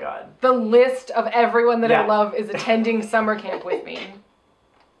 Oh my god. The list of everyone that I Yeah. love is attending summer camp with me.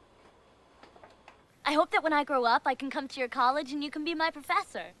 I hope that when I grow up, I can come to your college and you can be my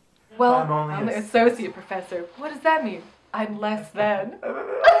professor. Well, I'm only I'm a the associate professor. What does that mean? I'm less than.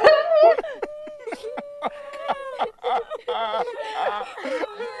 What's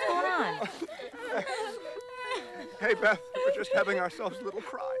going on? Hey, Beth, we're just having ourselves a little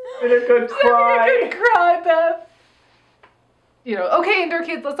cry. A good cry. Good cry, Beth. You know, okay, indoor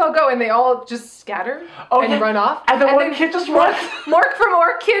kids, let's all go. And they all just scatter and run off. And then one kid just runs. Mark from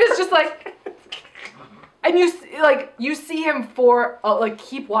Orc Kid is just like, and you see him for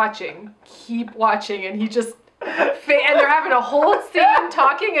keep watching, and he just, and they're having a whole scene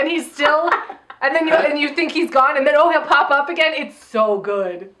talking, and he's still, and then you think he's gone, and then he'll pop up again. It's so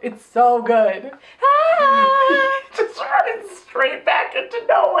good. It's so good. Just running straight back into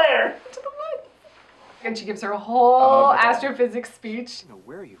nowhere. To the woods. And she gives her a whole astrophysics speech.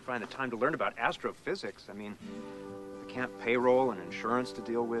 Where you find the time to learn about astrophysics? I mean, the camp payroll and insurance to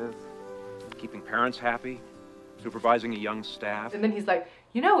deal with, keeping parents happy, supervising a young staff. And then he's like,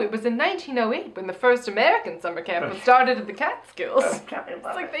 it was in 1908 when the first American summer camp was started at the Catskills. It's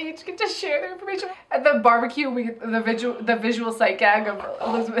like they each get to share their information. At the barbecue, we get the visual sight gag of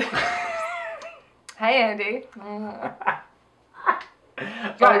Elizabeth. Hi, Andy. Oh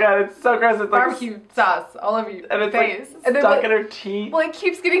god, it's so gross. It's like barbecue sauce all over your and it's face. like And then, stuck in her teeth. Well, it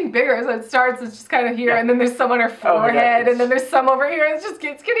keeps getting bigger, so it starts, it's just kind of here, and then there's some on her Oh my God, forehead, and then there's some over here, and it just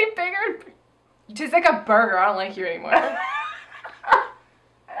keeps getting bigger. You taste like a burger. I don't like you anymore.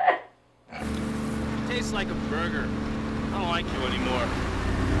 Tastes like a burger. I don't like you anymore.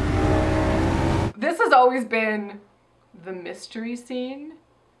 This has always been the mystery scene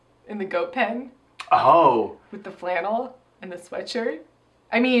in the goat pen. Oh. With the flannel and the sweatshirt.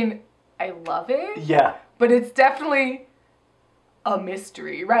 I mean, I love it. Yeah. But it's definitely a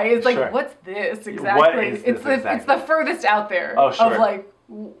mystery, right? It's like, Sure. what's this exactly? What is this It's the furthest out there Oh, sure. of like,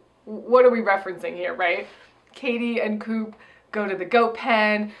 what are we referencing here, right? Katie and Coop go to the goat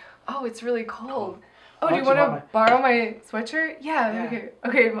pen. Oh, it's really cold. Oh, do you want to borrow my sweatshirt? Yeah, okay.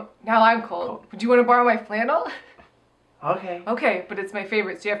 Okay, now I'm cold. Do you want to borrow my flannel? Okay. Okay, but it's my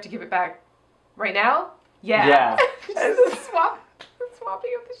favorite, so you have to give it back right now? Yeah. Yeah. Just swapping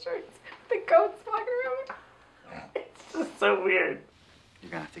of the shirts. The goats walking around. It's just so weird.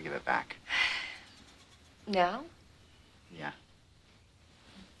 You're gonna have to give it back. Now? Yeah.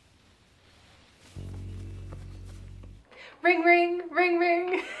 Ring, ring, ring,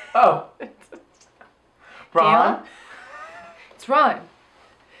 ring. Oh. Ron? Dale? It's Ron.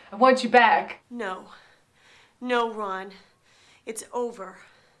 I want you back. No. No, Ron. It's over.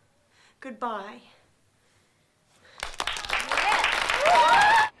 Goodbye.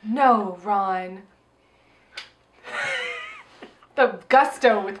 No, Ron. The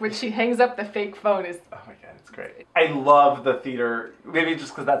gusto with which she hangs up the fake phone is... Oh my god, it's great. I love the theater. Maybe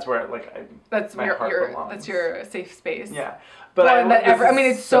just because that's where, like, my heart belongs. That's your safe space. Yeah. But I mean,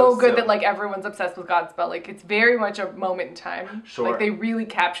 it's so good that, like, everyone's obsessed with Godspell. Like, it's very much a moment in time. Sure. Like, they really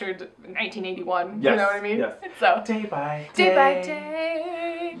captured 1981. Yes. You know what I mean? Yes. So, day by day. Day by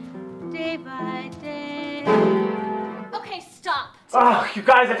day. Day by day. Okay, stop. Oh, you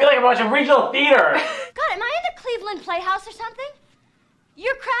guys, I feel like I'm watching regional theater. God, am I in the Cleveland Playhouse or something?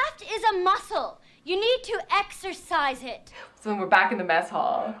 Your craft is a muscle. You need to exercise it. So then we're back in the mess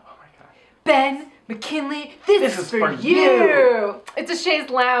hall. Oh my god. Ben, McKinley, this is for you. you. It's a chaise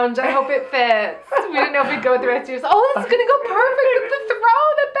lounge. I hope it fits. We didn't know if we'd go with the rest of yours. Oh, this is going to go perfect with the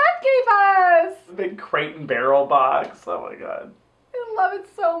throne that Beth gave us. The big crate and barrel box. Oh my god. I love it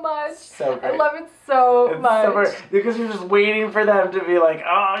so much. So great. I love it so much. So great. Because you're just waiting for them to be like,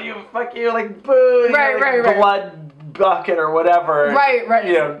 oh, fuck you, like, boo. Right, like, right. Blood bucket or whatever. Right.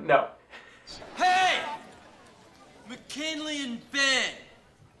 You know, no. Hey! McKinley and Ben!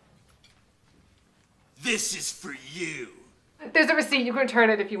 This is for you. There's a receipt. You can return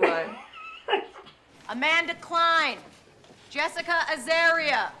it if you want. Amanda Klein, Jessica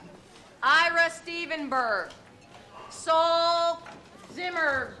Azaria, Ira Stevenberg, Saul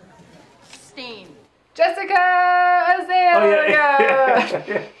Zimmerstein. Jessica Azaria! Oh,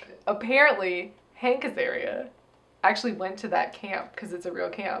 yeah. Apparently, Hank Azaria actually went to that camp because it's a real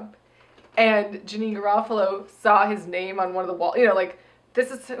camp. And Janeane Garofalo saw his name on one of the walls, you know, like,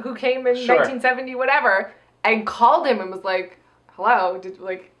 this is who came in 1970, whatever, and called him and was like, hello,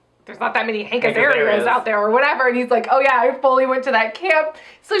 there's not that many Hank Azarias out there or whatever. And he's like, oh yeah, I fully went to that camp.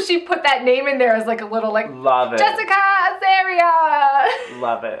 So she put that name in there as like a little like, love it. Jessica Azaria.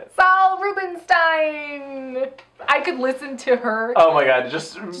 Love it. Saul Rubenstein. I could listen to her. Oh my god,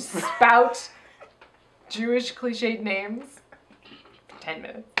 just spout Jewish cliched names for 10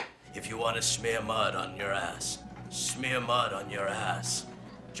 minutes. If you want to smear mud on your ass, smear mud on your ass.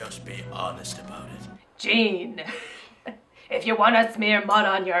 Just be honest about it. Gene, if you want to smear mud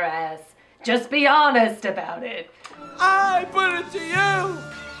on your ass, just be honest about it. I put it to you.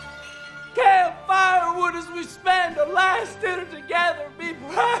 Campfire as we spend the last dinner together. Be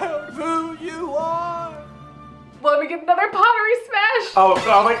proud of who you are. Let me get another pottery smash. Oh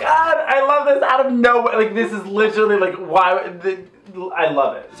my god, I love this out of nowhere. Like, this is literally like, why, I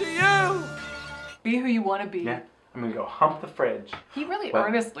love it. To you. Be who you want to be. Yeah, I'm gonna go hump the fridge. He really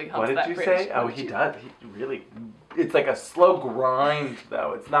earnestly humps that fridge. What did you say? Oh, he does. He really, it's like a slow grind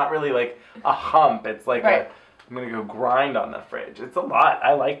though. It's not really like a hump. It's like I'm gonna go grind on the fridge. It's a lot.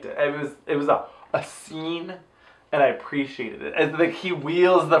 I liked it. It was a scene. And I appreciated it. As like he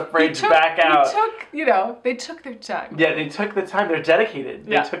wheels the fridge back out. They took their time. Yeah, they took the time. They're dedicated.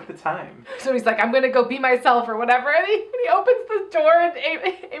 They took the time. So he's like, I'm gonna go be myself or whatever. And he opens the door and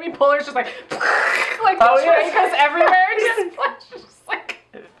Amy Poehler's just like the tray goes everywhere. And just like.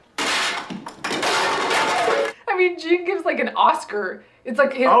 I mean, Gene gives like an Oscar. It's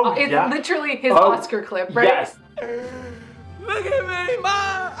like his. It's literally his Oscar clip, right? Yes. Look at me,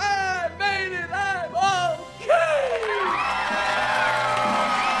 Ma! I made it! I'm okay!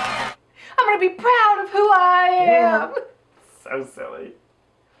 I'm gonna be proud of who I am! So silly.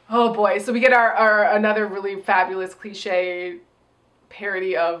 Oh boy, so we get our another really fabulous cliche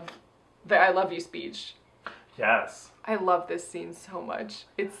parody of the I love you speech. Yes. I love this scene so much.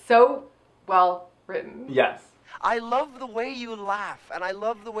 It's so well written. Yes. I love the way you laugh, and I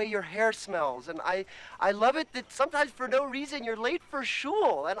love the way your hair smells, and I love it that sometimes for no reason you're late for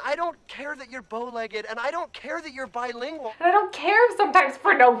shul, and I don't care that you're bow-legged, and I don't care that you're bilingual. And I don't care if sometimes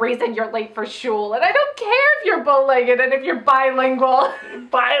for no reason you're late for shul, and I don't care if you're bow-legged and if you're bilingual.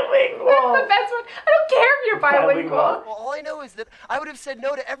 Bilingual. That's the best one. I don't care if you're bilingual. Well, all I know is that I would have said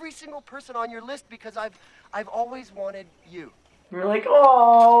no to every single person on your list because I've always wanted you. You're like,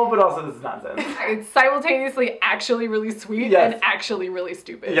 oh, but also this is nonsense. It's simultaneously actually really sweet and actually really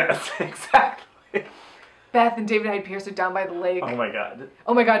stupid. Yes, exactly. Beth and David Hyde Pierce are down by the lake. Oh my god.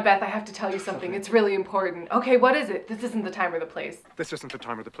 Oh my god, Beth, I have to tell you something. It's really important. Okay, what is it? This isn't the time or the place. This isn't the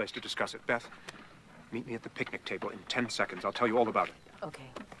time or the place to discuss it. Beth, meet me at the picnic table in 10 seconds. I'll tell you all about it. Okay.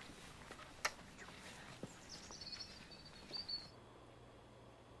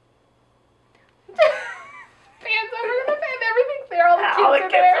 Fans over the fan, everything's there, all the kids are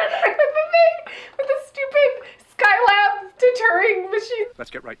there. With the stupid Skylab deterring machine. Let's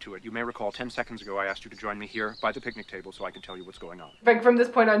get right to it. You may recall 10 seconds ago I asked you to join me here by the picnic table so I can tell you what's going on. Like from this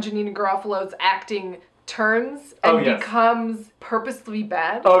point on, Janeane Garofalo's acting turns and becomes purposely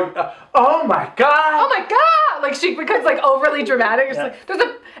bad. Oh my god! Oh my god! Like she becomes like overly dramatic. It's like, there's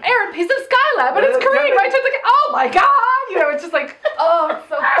a errant piece of Skylab, but it's Korean, right? So it's like, oh my god! You know, it's just like, oh, it's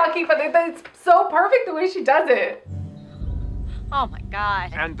so fucking funny. It's so perfect the way she does it. Oh my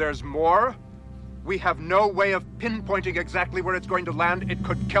God. And there's more. We have no way of pinpointing exactly where it's going to land. It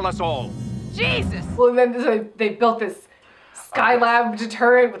could kill us all. Jesus. Well, and then they built this Skylab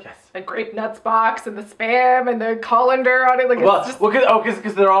deterrent with a grape nuts box and the Spam and the colander on it. Like, Well, it's just...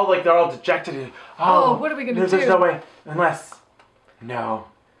 because they're all dejected. Oh, what are we gonna do? There's no way. Unless. No.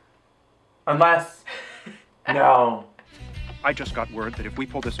 I just got word that if we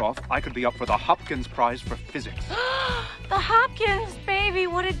pull this off, I could be up for the Hopkins Prize for Physics. The Hopkins, baby,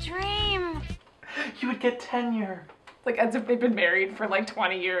 what a dream. You would get tenure. Like, as if they've been married for like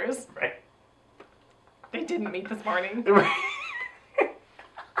 20 years. Right. They didn't meet this morning.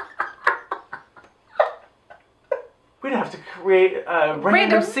 We'd have to create a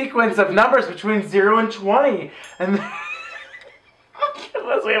random sequence of numbers between 0 and 20. And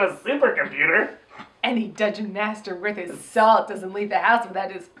unless we have a supercomputer. Any dungeon master worth his salt doesn't leave the house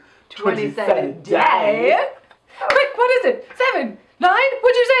without his 20 20-cent cent a day. day. Quick, what is it? 7? 9?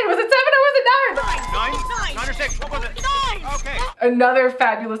 What'd you say? Was it 7 or was it 9? 9 or 6? What was it? 9. Okay. Another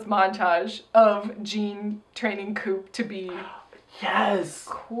fabulous montage of Jean training Coop to be Yes.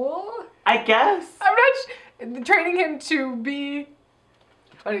 cool. I guess. I'm not training him to be.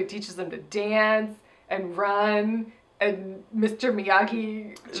 But he teaches him to dance and run and Mr.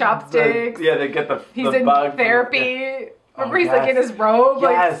 Miyagi chopsticks. They get the He's the in bug. therapy. Remember, he's yes. like in his robe,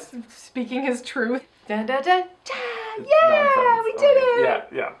 Yes. like speaking his truth. Dun, dun, dun, dun. It's Yeah, nonsense. we did it.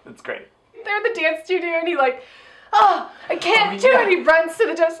 Yeah, it's great. They're in the dance studio, and he like, oh, I can't do it. He runs to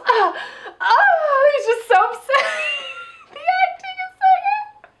the judge. Oh, he's just so upset. The acting is so good.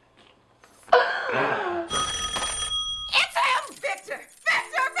 It's him, Victor.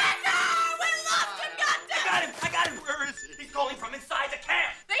 Victor. We lost him, goddammit. I got him. Where is he? He's calling from inside the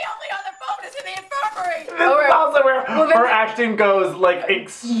camp. The only other phone is in the infirmary. This is also where her acting goes like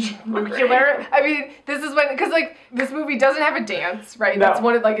nuclear. I mean, this is when, because like this movie doesn't have a dance, right? No. That's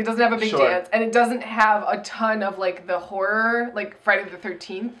one of, like, it doesn't have a big Sure. dance, and it doesn't have a ton of like the horror, like Friday the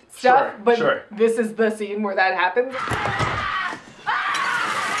 13th stuff. Sure, But sure. this is the scene where that happens.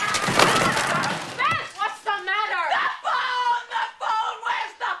 What's the matter? The phone.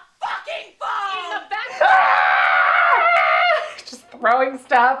 Where's the fucking phone? In the back. Just throwing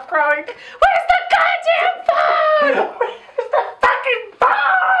stuff, crying. Where's the goddamn phone? Where's the fucking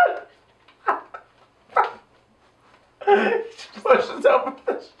phone? She pushes over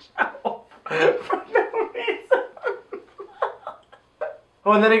the shelf for no reason.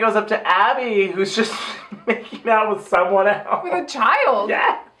 Oh, and then he goes up to Abby, who's just making out with someone else. With a child.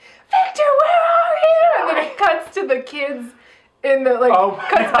 Yeah. Victor, where are you? And then it cuts to the kids in the, like,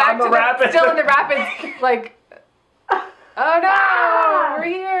 cuts back to rapids. still in the rapids, like, oh no, we're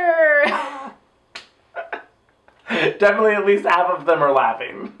here. Definitely at least half of them are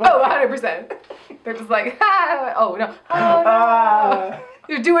laughing. Oh, 100%. They're just like, oh no, oh no.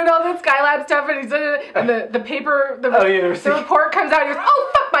 You're doing all this Skylab stuff, and he's and the paper, the report comes out, and he goes,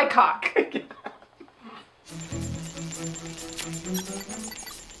 oh, fuck my cock.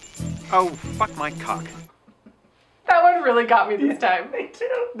 Oh, fuck my cock. That one really got me this time. Me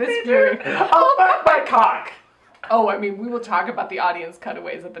too. This viewing. Oh, fuck my cock. Oh, I mean, we will talk about the audience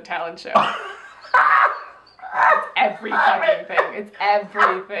cutaways at the talent show. It's every fucking thing. It's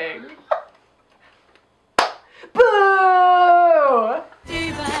everything. Boo!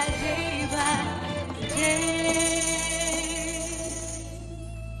 Day by day by day.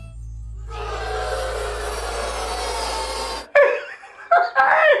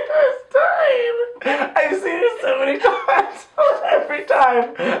 First time. I've seen it so many times. Every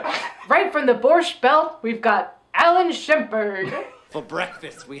time. Right from the Borscht Belt, we've got Alan Shemberg. For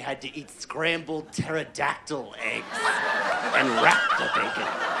breakfast, we had to eat scrambled pterodactyl eggs and wrap the bacon.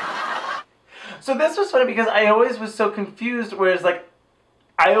 So this was funny because I always was so confused, whereas like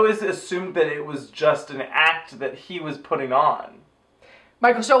I always assumed that it was just an act that he was putting on.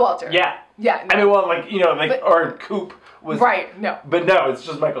 Michael Showalter. Yeah. Yeah. No. I mean, well, like, you know, like, but, or Coop was. Right, no. But no, it's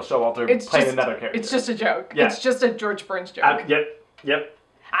just Michael Showalter playing another character. It's just a joke. Yeah. It's just a George Burns joke. Yep.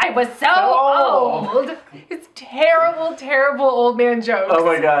 I was so old. It's terrible, terrible old man jokes. Oh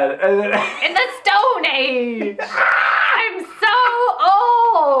my god. And then, in the Stone Age. I'm so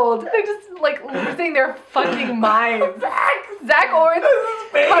old. They're just like losing their fucking minds. Zach Orth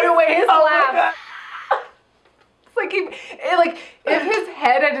cut away his laugh. It's like if his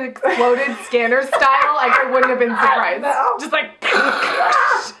head had exploded Scanner style, I wouldn't have been surprised. Just like.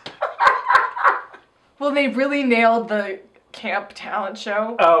 Well, they really nailed the camp talent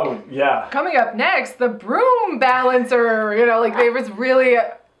show. Oh, yeah. Coming up next, the broom balancer. You know, like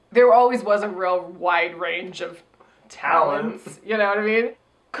there always was a real wide range of talents. You know what I mean?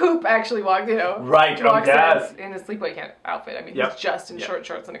 Coop actually walked, Right, walks yes. in his sleepaway camp outfit. I mean, Yep. he's just in Yep. short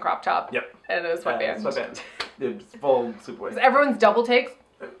shorts and a crop top. Yep. And a sweatband. Sweatband. It's full sleepaway. Everyone's double takes.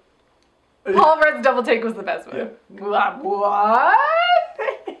 Paul Rudd's double take was the best one. What?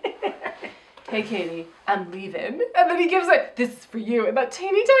 Hey, Katie, I'm leaving. And then he gives it, this is for you, in that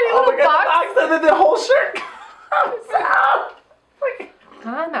teeny tiny little box. And then the whole shirt comes out.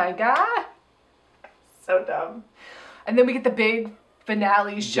 Oh my god. So dumb. And then we get the big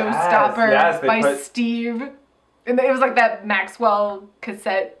finale showstopper by Steve. And it was like that Maxwell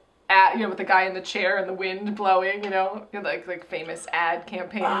cassette ad, with the guy in the chair and the wind blowing, like famous ad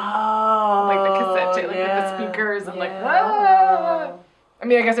campaign. Oh, like the cassette tape, with the speakers and ah. I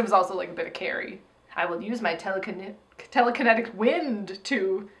mean, I guess it was also like a bit of Carrie. I will use my telekinetic wind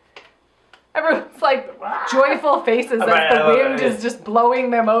to... Everyone's like joyful faces as the wind is just blowing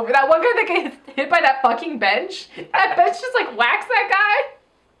them over. That one guy that gets hit by that fucking bench, that bench just like whacks that guy.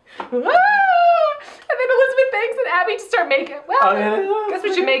 And then Elizabeth Banks and Abby just start making, guess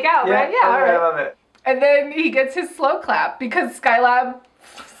we should make out, right? Yeah, all right. I love it. And then he gets his slow clap because Skylab...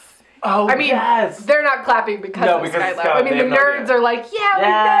 Oh, I mean, they're not clapping because of Skylab. I mean, the nerds are like, we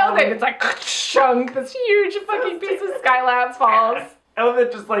nailed it. It's like, chunk, this huge fucking piece of Skylab falls. I love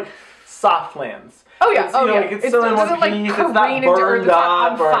it, just like soft lands. Oh yeah, It's still in one piece. It's not burned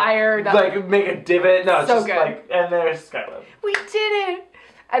up or fire, like make a divot. No, it's so just good. like, and there's Skylab. We did it.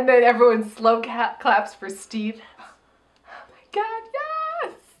 And then everyone slow claps for Steve. Oh my god,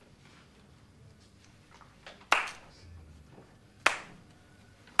 yes!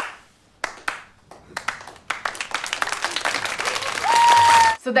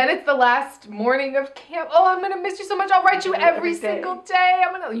 So then it's the last morning of camp. Oh, I'm gonna miss you so much. I'll write you every single day.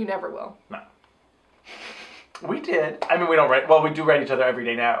 You never will. No. We did. I mean, we don't write. Well, we do write each other every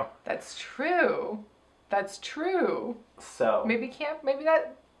day now. That's true. That's true. So maybe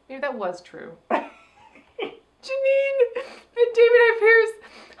that was true. Janeane and David Hyde Pierce,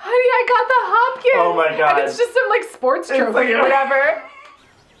 honey, I got the Hopkins. Oh my god. And it's just some like sports trophy or whatever.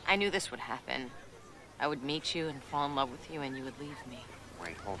 I knew this would happen. I would meet you and fall in love with you and you would leave me.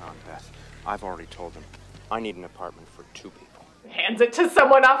 Wait, hold on, Beth. I've already told them. I need an apartment for 2 people. Hands it to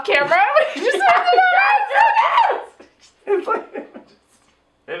someone off camera. Just it's like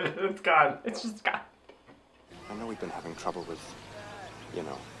it's gone. It's just gone. I know we've been having trouble with,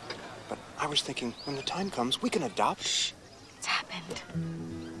 but I was thinking when the time comes, we can adopt. Shh. It's happened.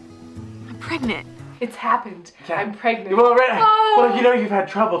 I'm pregnant. It's happened. Yeah. I'm pregnant. Well, well, you've had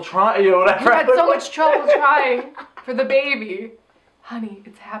trouble trying, whatever. You had so much trouble trying for the baby. Honey,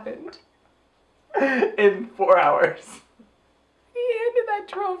 it's happened. In 4 hours. He handed that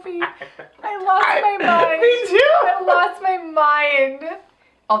trophy. I lost my mind. Me too. I lost my mind.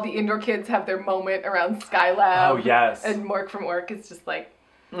 All the indoor kids have their moment around Skylab. Oh, yes. And Mork from Ork is just like...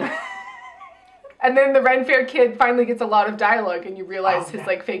 And then the Ren Fair kid finally gets a lot of dialogue and you realize his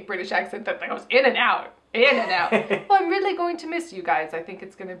like fake British accent that goes in and out. In and out. Well, I'm really going to miss you guys. I think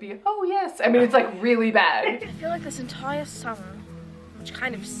it's going to be, oh yes. I mean, it's like really bad. I feel like this entire summer, which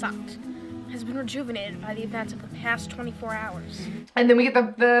kind of sucked, has been rejuvenated by the events of the past 24 hours. And then we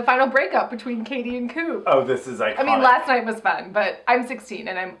get the final breakup between Katie and Coop. Oh, this is iconic. I mean, last night was fun, but I'm 16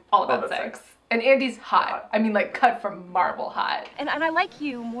 and I'm all about sex. And Andy's hot. I mean, like, cut from marble hot. And I like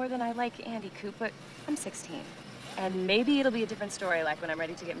you more than I like Andy, Coop, but I'm 16. And maybe it'll be a different story, like when I'm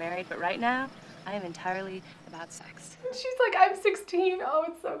ready to get married, but right now, I am entirely about sex. She's like, I'm 16. Oh,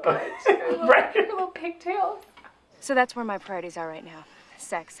 it's so good. Her little pigtails. So that's where my priorities are right now.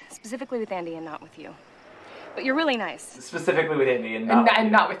 Sex. Specifically with Andy and not with you. But you're really nice. Specifically with Andy and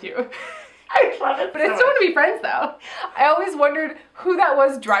not with you. I love it. But I still want to be friends, though. I always wondered who that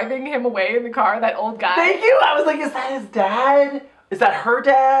was driving him away in the car, that old guy. Thank you. I was like, is that his dad? Is that her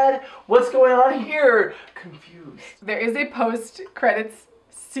dad? What's going on here? Confused. There is a post-credits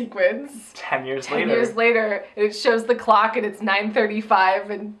sequence. 10 years later. 10 years later. And it shows the clock and it's 9:35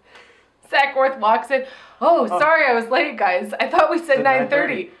 and Sackworth walks in. Oh, sorry I was late, guys. I thought we said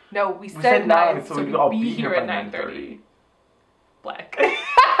 9:30. No, we said 9, so we'd be here at 9:30. Black.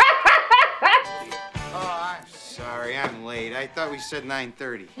 Oh, I'm sorry, I'm late. I thought we said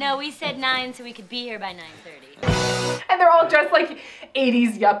 9:30. No, we said 9 so we could be here by 9:30. And they're all dressed like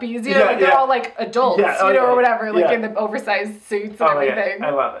 80s yuppies, they're all like adults, or whatever, like in the oversized suits and everything. Yeah.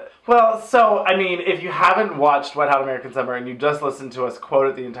 I love it. Well, so, I mean, if you haven't watched Wet Hot American Summer and you just listened to us quote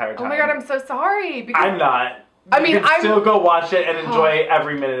it the entire time. Oh my god, I'm so sorry. Because I'm not. You can still go watch it and enjoy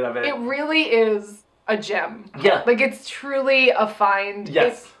every minute of it. It really is a gem. Yeah. Like, it's truly a find.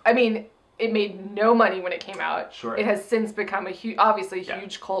 Yes. I mean, It made no money when it came out. Sure. It has since become a huge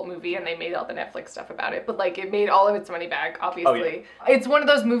cult movie, and they made all the Netflix stuff about it. But like, it made all of its money back. Obviously, it's one of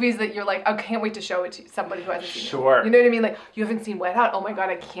those movies that you're like, I can't wait to show it to somebody who hasn't seen it. Sure. You know what I mean? Like, you haven't seen Wet Hot? Oh my god,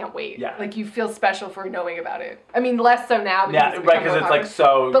 I can't wait. Yeah. Like, you feel special for knowing about it. I mean, less so now. Yeah, right, because it's like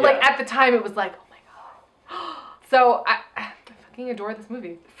so. But like at the time, it was like, oh my god. So I fucking adore this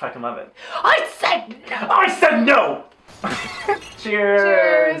movie. Fucking love it. I said no. I said no. Cheers.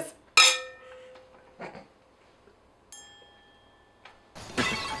 Cheers.